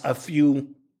us a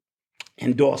few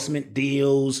endorsement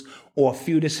deals or a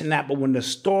few this and that. But when the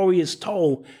story is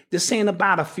told, this ain't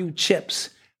about a few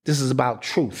chips. This is about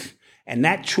truth. And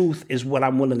that truth is what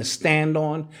I'm willing to stand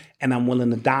on and I'm willing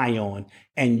to die on.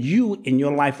 And you in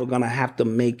your life are going to have to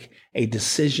make a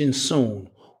decision soon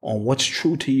on what's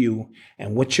true to you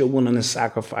and what you're willing to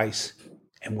sacrifice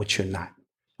and what you're not.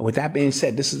 And with that being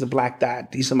said, this is the Black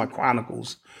Dot. These are my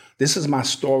chronicles. This is my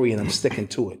story and I'm sticking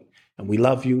to it. And we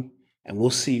love you. And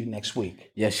we'll see you next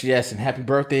week. Yes. And happy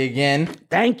birthday again.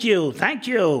 Thank you. Hope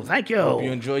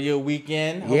you enjoy your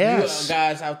weekend. Hope you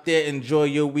guys out there enjoy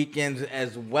your weekends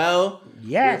as well.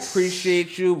 Yes. We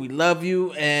appreciate you. We love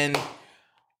you. And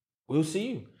we'll see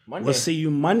you Monday. We'll see you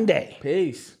Monday.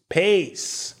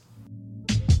 Peace.